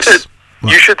comics.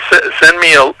 You should send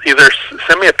me a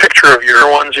picture of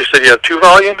your ones. You said you have 2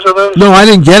 volumes of those? No, I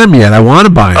didn't get them yet. I want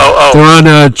to buy them.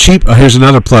 They're on cheap. Here's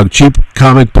another plug: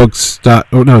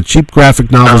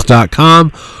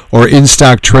 cheapgraphicnovels.com or In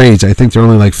Stock Trades. I think they're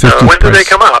only like 50. When did they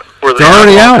come out? They're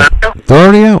already out. They're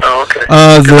already out. Oh, okay.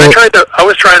 I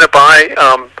was trying to buy.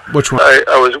 Which one?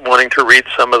 I was wanting to read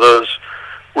some of those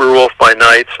Werewolf by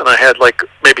Nights, and I had like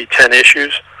maybe 10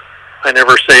 issues. I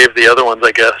never saved the other ones,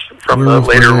 I guess, from the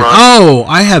later run. Oh,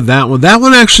 I had that one. That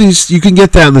one actually, you can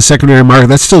get that in the secondary market.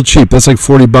 That's still cheap. That's like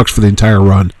 $40 for the entire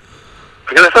run.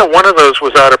 Because I thought one of those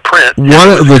was out of print.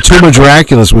 The Tomb of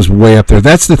Dracula's was way up there.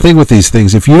 That's the thing with these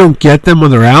things. If you don't get them when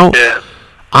they're out,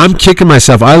 I'm kicking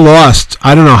myself. I lost.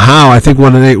 I don't know how. I think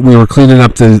one day we were cleaning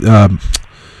up the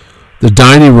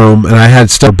dining room, and I had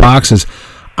still boxes.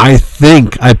 I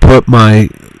think I put my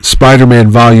Spider-Man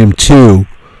Volume 2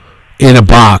 in a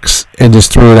box and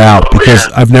just threw it out because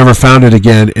I've never found it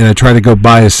again, and I tried to go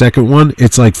buy a second one.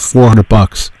 It's like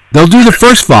 $400. They'll do the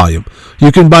first volume.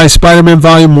 You can buy Spider-Man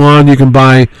Volume 1. You can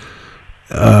buy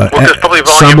there's probably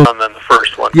Volume 1 than the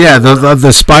first one. Yeah,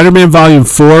 the Spider-Man Volume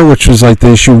 4, which was like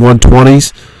the issue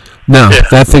 120s. No,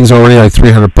 that thing's already like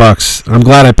 $300. I'm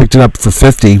glad I picked it up for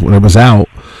 $50 when it was out.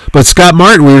 But Scott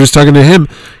Martin, we were just talking to him,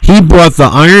 he bought the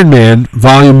Iron Man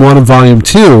Volume 1 and Volume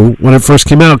 2 when it first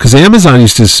came out, because Amazon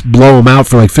used to blow them out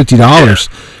for like $50.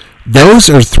 Those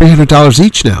are $300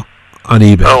 each now on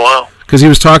eBay. Oh, wow. Because he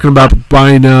was talking about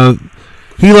buying,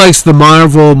 he likes the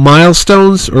Marvel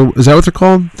Milestones, or is that what they're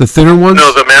called? The thinner ones?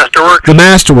 No, the Masterworks. The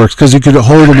Masterworks, because you could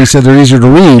hold them, he said they're easier to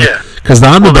read, because the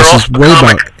Omnibus is way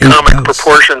about 8 comic pounds.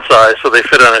 proportion size, so they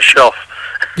fit on a shelf.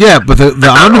 Yeah, but the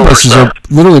omnibuses are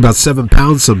literally about 7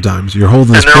 pounds sometimes. You're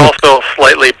holding this book. And they're book. also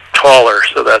slightly taller,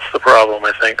 so that's the problem,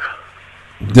 I think.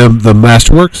 The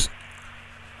Masterworks?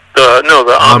 The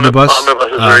Omnibus?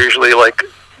 omnibuses are usually like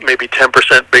maybe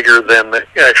 10% bigger than the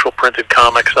actual printed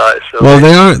comic size. So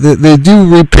well, they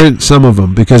do reprint some of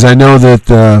them, because I know that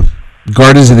the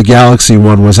Guardians of the Galaxy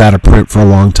one was out of print for a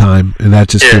long time, and that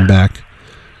just came back.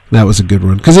 That was a good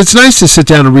one. Because it's nice to sit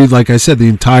down and read, like I said, the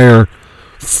entire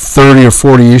 30 or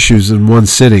 40 issues in one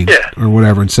sitting or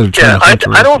whatever, instead of trying to hunt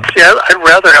around. I'd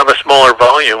rather have a smaller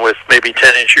volume with maybe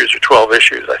 10 issues or 12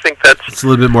 issues. I think it's a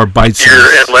little bit more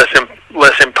bite-sized and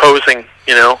less imposing,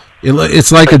 you know.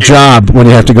 It's like a job when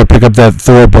you have to go pick up that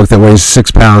Thor book that weighs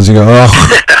 6 pounds. You go, Yeah,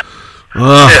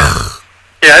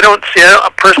 I don't see.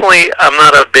 Personally, I'm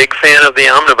not a big fan of the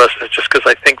omnibuses, just because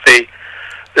I think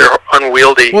they're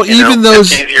unwieldy. Well, even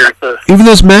those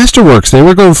Masterworks, they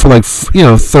were going for like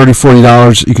 $30,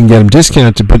 $40. You can get them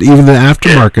discounted, but even the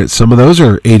aftermarket, some of those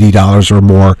are $80 or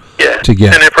more to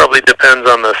get. And it probably depends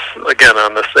on the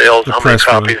sales, how many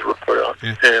copies were put out.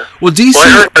 Yeah. Well,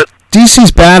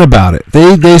 DC's bad about it.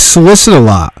 They solicit a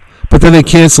lot, but then they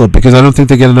cancel it because I don't think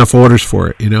they get enough orders for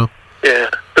it. You know. Yeah,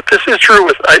 but this is true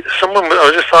with I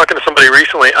was just talking to somebody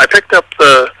recently. I picked up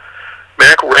the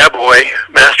Mac Raboy,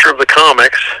 Master of the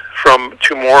Comics, from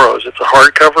Tomorrow's. It's a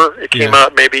hardcover. It came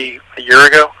out maybe a year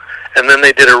ago, and then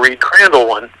they did a Reed Crandall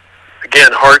one.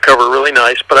 Again, hardcover, really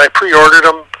nice. But I pre-ordered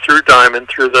them through Diamond,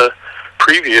 through the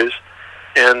previews,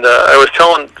 and I was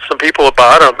telling some people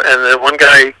about them, and then one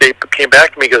guy came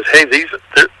back to me and goes, "Hey,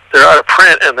 they're out of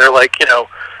print, and they're like,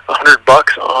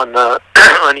 $100 on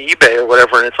on eBay or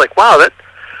whatever." And it's like, wow, that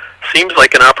seems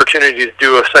like an opportunity to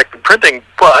do a second printing,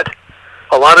 but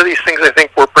a lot of these things, I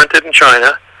think, were printed in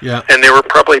China, and they were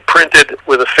probably printed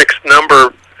with a fixed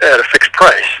number at a fixed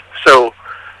price. So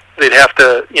they'd have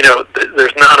to,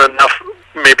 there's not enough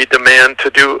maybe demand to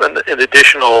do an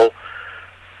additional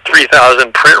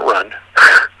 3,000 print run.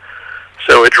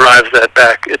 So it drives that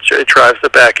back. It drives the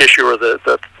back issue or the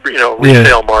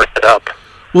resale market up.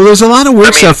 Well, there's a lot of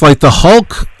weird stuff like the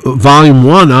Hulk Volume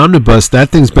 1 Omnibus. That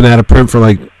thing's been out of print for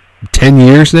like 10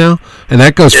 years now, and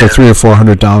that goes for $300 or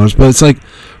 $400. But it's like,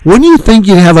 wouldn't you think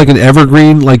you'd have like an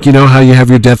evergreen, like how you have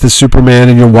your Death of Superman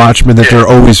and your Watchmen, that they're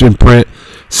always in print?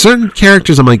 Certain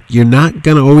characters, I'm like, you're not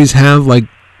gonna always have like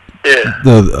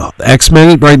the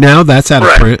X-Men right now. That's out of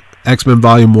print. X-Men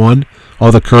Volume 1,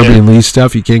 all the Kirby and Lee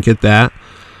stuff, you can't get that.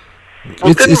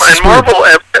 Well, Marvel,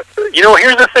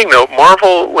 here's the thing though.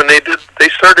 Marvel, when they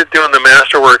started doing the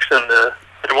Masterworks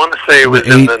I want to say it was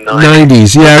in the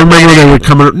 90s. Yeah, I remember they were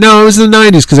coming. No, it was in the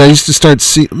 90s because I used to start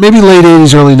maybe late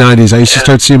 80s, early 90s. I used to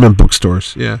start seeing them in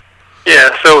bookstores. Yeah. Yeah.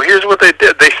 So here's what they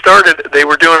did. They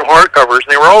were doing hardcovers, and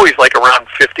they were always like around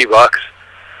 $50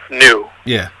 new.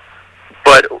 Yeah.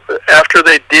 But after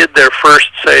they did their first,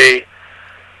 say,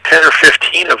 10 or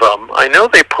 15 of them, I know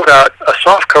they put out a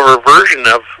softcover version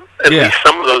of at least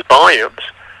some of those volumes,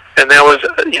 and that was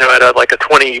at like a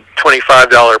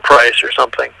 $25 price or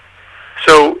something.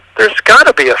 So there's got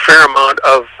to be a fair amount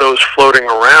of those floating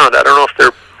around. I don't know if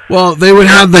they're... Well, they would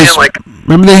have those...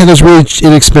 remember they had those really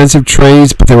inexpensive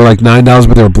trades, but they were like $9,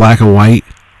 but they were black and white?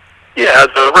 Yeah,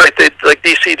 right. Like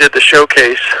DC did the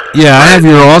showcase. Yeah, I have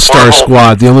your All-Star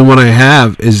Squad. The only one I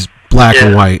have is black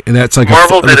and white, and that's like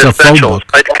Marvel did a phone Essentials.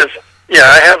 book.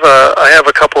 I have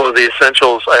a couple of the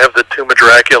Essentials. I have the Tomb of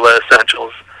Dracula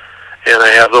Essentials, and I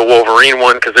have the Wolverine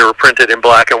one because they were printed in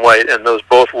black and white, and those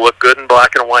both look good in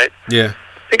black and white. Yeah.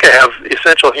 I think I have the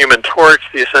Essential Human Torch,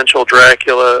 the Essential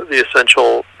Dracula, the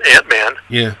Essential Ant-Man.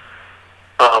 Yeah.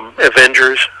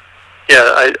 Avengers. Yeah,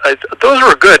 I those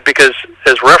were good because,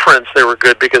 as reference, they were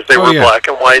good because they were black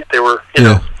and white. They were, you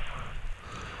know.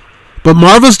 But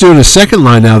Marvel's doing a second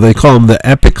line now. They call them the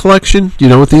Epic Collection. Do you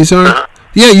know what these are? Uh-huh.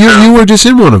 Yeah, you were just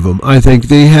in one of them. I think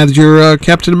they had your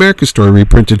Captain America story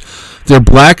reprinted. They're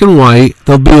black and white.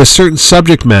 There'll be a certain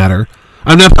subject matter.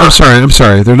 I'm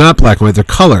sorry. They're not black and white. They're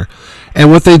color. And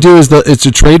what they do is it's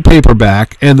a trade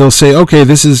paperback, and they'll say, okay,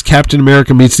 this is Captain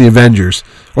America meets the Avengers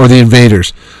or the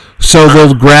Invaders. So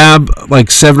they'll grab like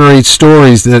 7 or 8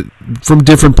 stories that from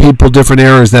different people, different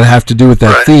eras that have to do with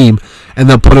that theme, and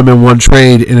they'll put them in one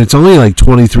trade, and it's only like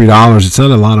 $23. It's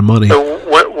not a lot of money. So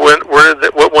what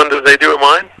one did they do at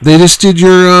mine? They just did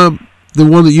your the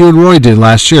one that you and Roy did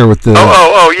last year with the.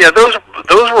 Oh yeah, those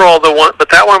were all the one, but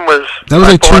that one was. That was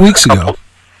like 2 weeks ago.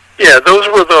 Yeah, those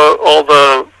were all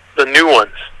the new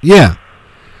ones. Yeah,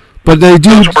 but they do.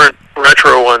 Those weren't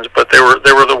retro ones, but they were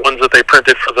the ones that they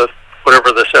printed for the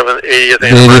whatever the 80th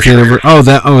anniversary.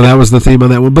 That was the theme on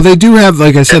that one. But they do have,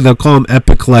 like I said, they'll call them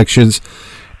Epic Collections,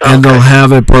 and they'll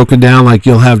have it broken down. Like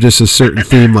you'll have just a certain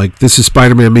theme, like this is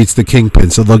Spider-Man meets the Kingpin.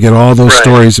 So they'll get all those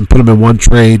stories and put them in one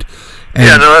trade. And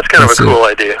yeah, no, that's kind of a cool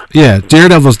idea. Yeah,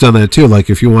 Daredevil's done that too. Like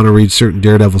if you want to read certain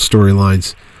Daredevil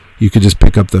storylines, you could just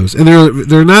pick up those, and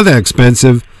they're not that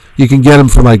expensive. You can get them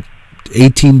for like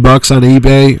 $18 on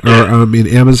eBay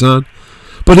or Amazon.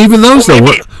 But even those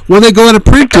when they go out of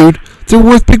print, dude, they're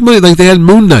worth big money. Like they had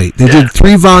Moon Knight. They did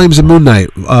 3 volumes of Moon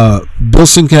Knight. Bill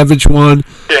Sienkiewicz one,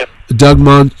 Doug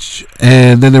Munch,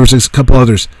 and then there was a couple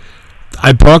others.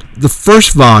 I bought the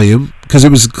first volume because it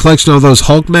was a collection of those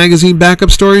Hulk magazine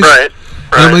backup stories. Right.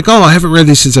 And I'm like, I haven't read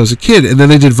these since I was a kid. And then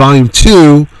they did volume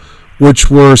 2,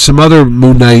 which were some other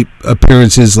Moon Knight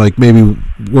appearances, like maybe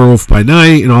Werewolf by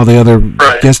Night and all the other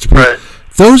guest appearances.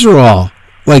 Those are all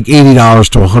like $80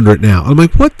 to $100 now. I'm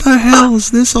like, what the hell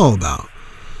is this all about?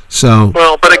 So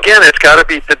well, but again, it's got to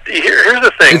be. Here's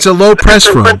the thing. It's a low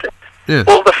press run. Yeah.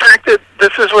 Well, the fact that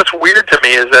this is what's weird to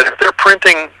me is that if they're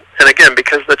printing, and again,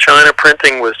 because the China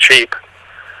printing was cheap,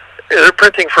 they're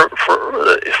printing for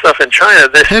stuff in China.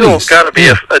 There's still got to be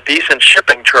a decent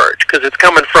shipping charge because it's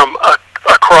coming from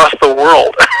across the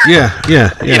world. Yeah.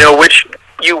 You know, which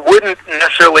you wouldn't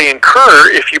necessarily incur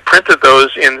if you printed those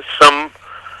in some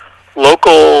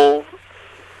local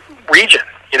region.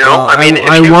 You know,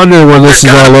 I wonder when this is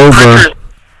all over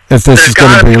if this is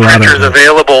going to be a lot of printers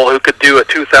available who could do a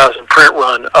 2,000 print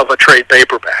run of a trade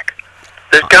paperback.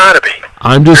 There's got to be.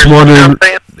 I'm just wondering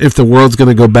if the world's going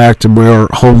to go back to more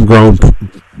homegrown,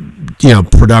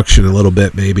 production a little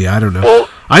bit. Maybe I don't know. Well,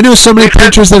 I know so many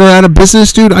printers that are out of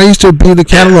business, dude. I used to be in the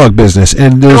catalog business,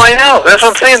 and there's I know. That's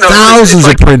what I'm saying. Thousands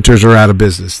of printers are out of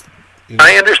business.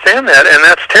 I understand that, and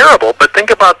that's terrible. But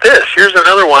think about this. Here's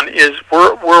another one: is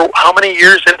we're how many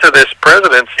years into this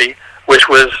presidency, which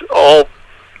was all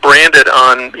branded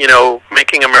on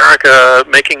making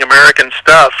American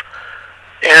stuff,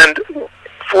 and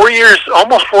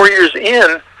almost 4 years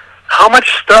in, how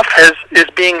much stuff is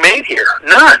being made here?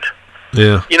 None.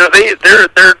 Yeah.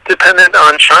 They're dependent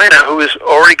on China, who has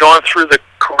already gone through the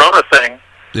Corona thing,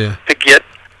 to get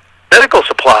medical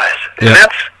supplies, and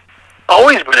that's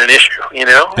always been an issue.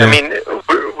 Yeah. I mean,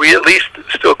 we at least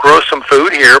still grow some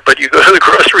food here, but you go to the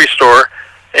grocery store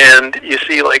and you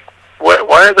see like,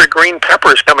 why are there green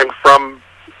peppers coming from,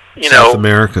 South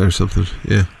America or something?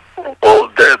 Yeah.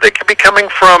 Well, they could be coming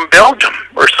from Belgium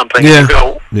or something. Yeah. And you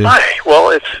go, why? Well,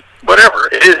 it's whatever.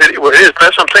 It is what it is.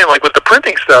 That's what I'm saying. Like with the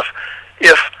printing stuff,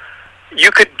 if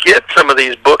you could get some of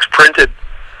these books printed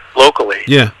locally,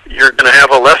 you're going to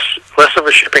have a less of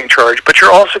a shipping charge, but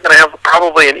you're also going to have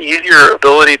probably an easier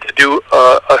ability to do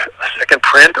a second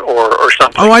print or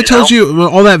something. Oh, I told you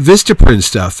all that Vistaprint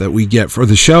stuff that we get for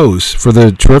the shows, for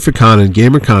the Terrificon and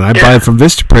GamerCon. I buy it from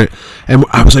Vistaprint, and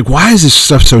I was like, why is this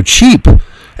stuff so cheap?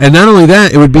 And not only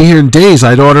that, it would be here in days.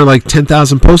 I'd order like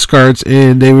 10,000 postcards,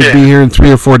 and they would be here in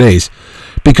 3 or 4 days.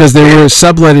 Because they were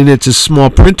subletting it to small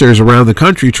printers around the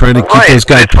country, trying to keep those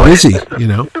guys busy.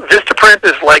 Vistaprint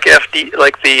is like FTD,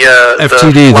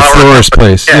 the florist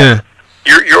place. Yeah.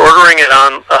 You're ordering it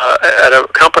on at a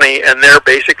company, and they're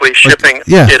basically shipping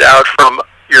it out from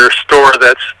your store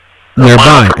that's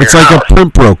nearby. It's like a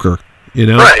print broker,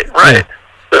 Right. Yeah.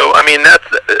 So I mean that's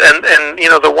and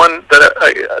the one that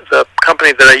the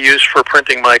company that I use for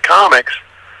printing my comics.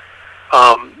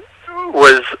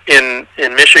 Was in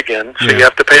Michigan, so you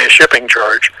have to pay a shipping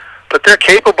charge. But they're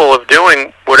capable of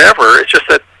doing whatever. It's just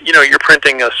that you're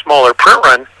printing a smaller print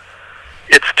run.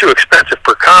 it's too expensive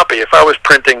per copy. If I was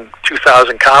printing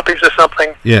 2,000 copies of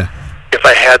something, Yeah. if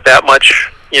I had that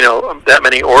much, that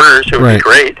many orders, it would Right. be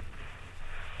great.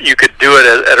 You could do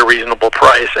it at a reasonable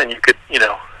price, and you could,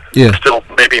 Yeah. still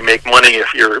maybe make money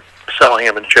if you're selling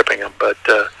them and shipping them. But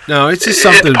No, it's just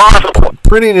something. It's possible.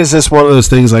 Printing is just one of those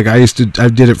things. Like I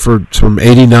did it from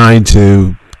 '89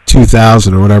 to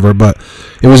 2000 or whatever. But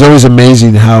it was always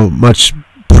amazing how much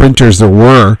printers there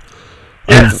were.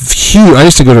 Yeah. And huge. I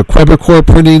used to go to Quebecor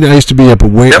Printing. I used to be up the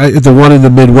one in the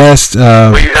Midwest, you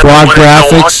had Quad the one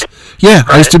in Graphics. Yeah,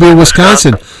 I used to be in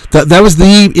Wisconsin. That was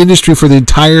the industry for the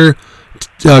entire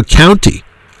county.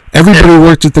 Everybody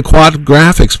worked at the Quad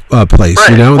Graphics place.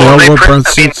 Right. They Well, all they wore print-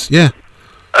 brown suits. Yeah.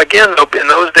 Again, though, in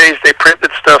those days, they printed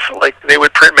stuff like they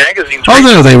would print magazines. Oh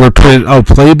no, they were print. Oh,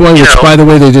 Playboy, which by the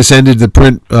way, they just ended the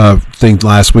print thing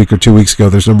last week or 2 weeks ago.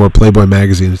 There's no more Playboy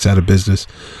magazine; it's out of business.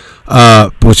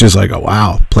 Which is like, oh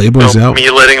wow, Playboy's out. Me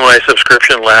letting my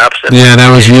subscription lapse. Yeah,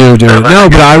 that was you doing it. No,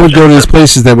 but I would go to these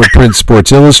places that would print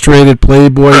Sports Illustrated,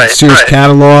 Playboy, Sears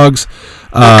catalogs.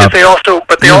 They also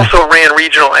ran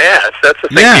regional ads. That's the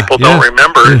thing people don't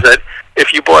remember is that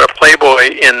if you bought a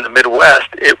Playboy in the Midwest,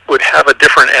 it would have a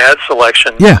different ad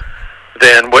selection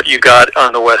than what you got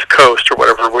on the West Coast or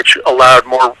whatever, which allowed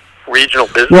more regional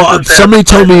business. Well, somebody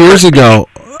told me years ago,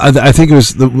 I think it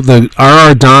was the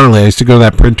R.R. Donnelly, I used to go to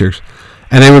that printers,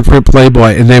 and they would print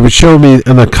Playboy, and they would show me,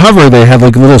 on the cover they had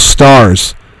like little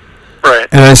stars. Right.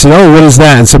 And I said, oh, what is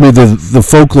that? And somebody, the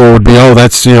folklore would be, oh,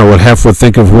 that's, what Hef would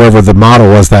think of whoever the model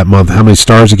was that month, how many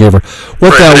stars he gave her.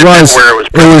 What that was,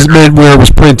 it was meant where it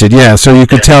was printed, yeah. So you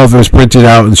could tell if it was printed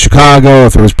out in Chicago,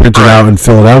 if it was printed out in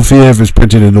Philadelphia, if it was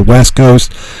printed in the West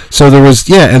Coast. So there was,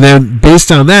 and then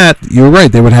based on that, you were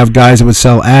right, they would have guys that would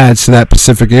sell ads to that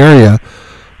Pacific area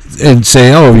and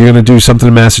say, oh, you're going to do something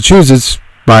in Massachusetts,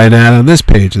 buy an ad on this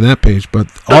page and that page. But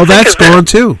all that's gone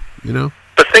too,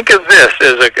 But think of this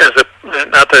as a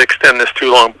not to extend this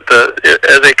too long, but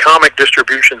as a comic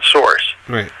distribution source.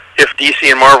 Right. If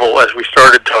DC and Marvel, as we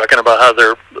started talking about how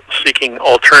they're seeking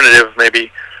alternative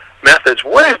maybe methods,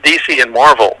 what if DC and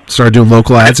Marvel start doing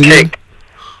local ads again?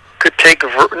 But they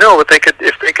could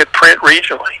if they could print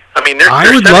regionally. I mean,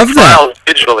 I would love that. Files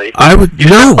digitally. I would you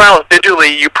send files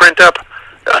digitally. You print up,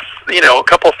 a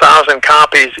couple thousand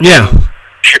copies in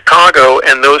Chicago,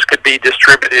 and those could be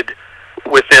distributed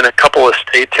within a couple of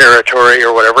state territory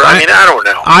or whatever. I mean, I don't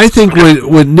know. I think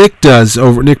what Nick does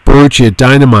over Nick Barucci at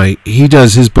Dynamite, he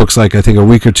does his books like I think a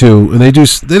week or two, and they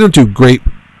don't do great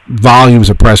volumes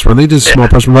of press run. They do small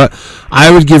press run. But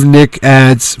I would give Nick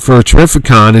ads for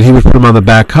Terrificon, and he would put them on the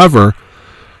back cover.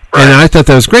 Right. And I thought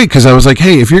that was great because I was like,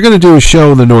 hey, if you're going to do a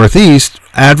show in the Northeast,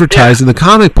 advertise in the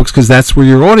comic books because that's where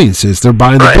your audience is. They're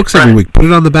buying the books every week. Put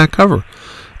it on the back cover.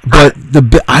 But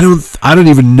I don't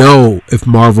even know if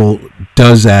Marvel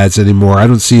does ads anymore. I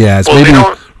don't see ads. Well,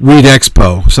 maybe Read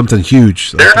Expo, something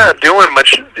huge. They're not doing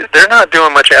much. They're not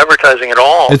doing much advertising at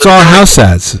all. It's all house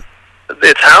ads.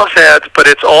 It's house ads, but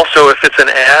it's also if it's an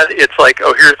ad, it's like,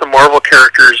 oh, here's the Marvel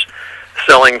characters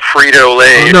selling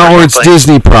Frito-Lay. No, or it's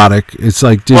Disney product. It's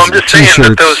like Disney. Well, I'm just saying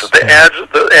T-shirts. that the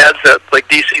ads that like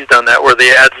DC's done that, where the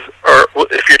ads are,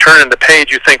 if you're turning the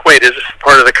page, you think, wait, is this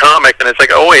part of the comic? And it's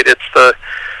like, oh wait, it's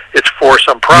for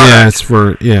some product. Yeah, it's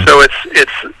for So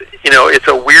it's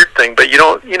a weird thing, but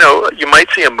you might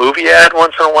see a movie ad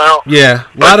once in a while. Yeah,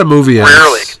 a lot of movie ads.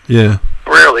 Rarely. Yeah.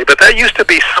 Rarely, but that used to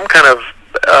be some kind of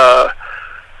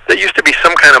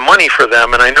money for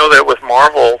them, and I know that with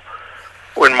Marvel,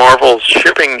 when Marvel's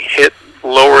shipping hit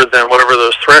lower than whatever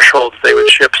those thresholds, they would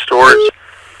ship stores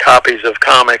copies of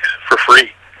comics for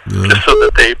free. Just so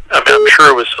that I'm sure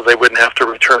it was so they wouldn't have to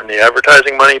return the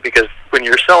advertising money, because when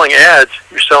you're selling ads,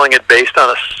 you're selling it based on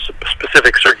a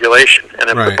specific circulation, and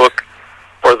if the book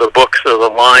or the books or the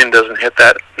line doesn't hit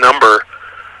that number,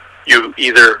 you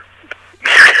either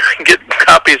get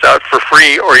copies out for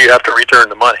free or you have to return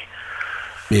the money.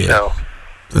 Yeah. So,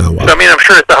 oh, wow. I mean, I'm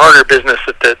sure it's a harder business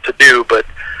to do, but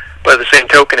by the same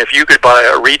token, if you could buy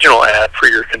a regional ad for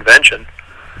your convention,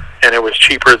 and it was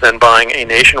cheaper than buying a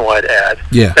nationwide ad,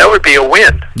 that would be a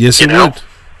win. Yes, it would.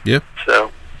 Yep.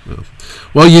 So.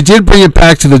 Well, you did bring it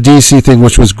back to the DC thing,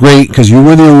 which was great because you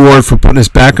won the award for putting us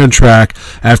back on track.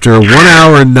 After 1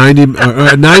 hour and 90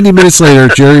 minutes later,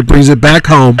 Jerry brings it back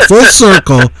home. Full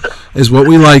circle is what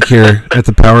we like here at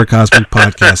the Power Cosmic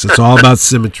Podcast. It's all about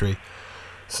symmetry.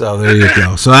 So there you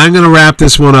go. So I'm going to wrap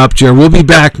this one up, Jerry. We'll be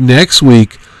back next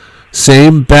week.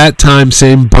 Same bat time,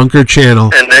 same bunker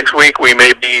channel. And next week we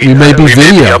may be video. May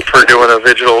be up for doing a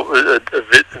visual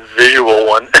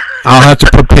one. I'll have to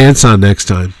put pants on next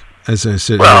time. as I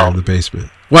sit Well, here in the basement.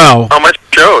 Well, how much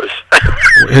shows?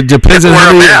 it depends on Where how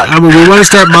I'm many. at. I mean, we want to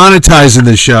start monetizing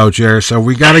the show, Jerry. So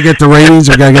we got to get the ratings,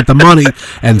 we got to get the money,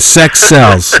 and sex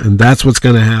sells, and that's what's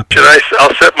going to happen.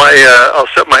 I'll set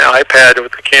my iPad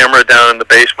with the camera down in the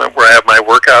basement where I have my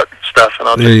workout stuff, and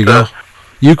I'll There you go. just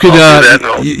You could I'll do that, and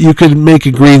I'll- you could make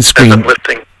a green I'm screen.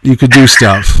 lifting. You could do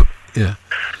stuff. Yeah,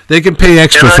 they can pay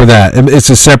extra Can I? for that, and it's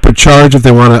a separate charge if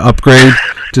they want to upgrade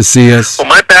to see us. Well,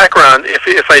 my background,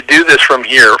 if I do this from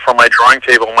here, from my drawing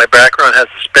table, my background has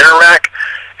a spinner rack,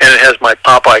 and it has my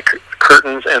Popeye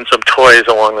curtains and some toys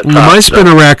along the top. Well, my So-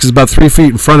 spinner rack is about 3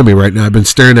 feet in front of me right now. I've been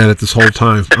staring at it this whole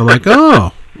time. I'm like,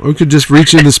 oh, we could just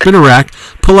reach in the spinner rack,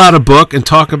 pull out a book, and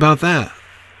talk about that.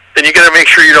 Then you got to make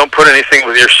sure you don't put anything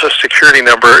with your Social Security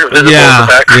number visible in the Yeah,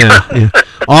 background. yeah.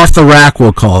 Off the rack,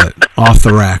 we'll call it. Off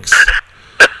the racks.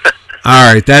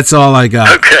 All right, that's all I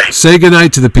got. Okay. Say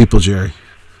goodnight to the people, Jerry.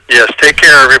 Yes, take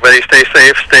care, everybody. Stay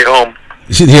safe. Stay home.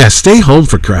 Yeah, stay home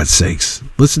for God's sakes.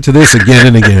 Listen to this again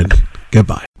and again.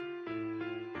 Goodbye.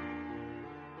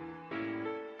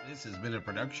 This has been a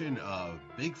production of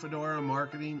Big Fedora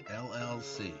Marketing,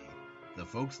 LLC. The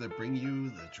folks that bring you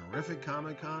the terrific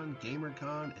Comic-Con,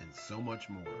 GamerCon, and so much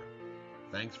more.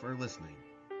 Thanks for listening.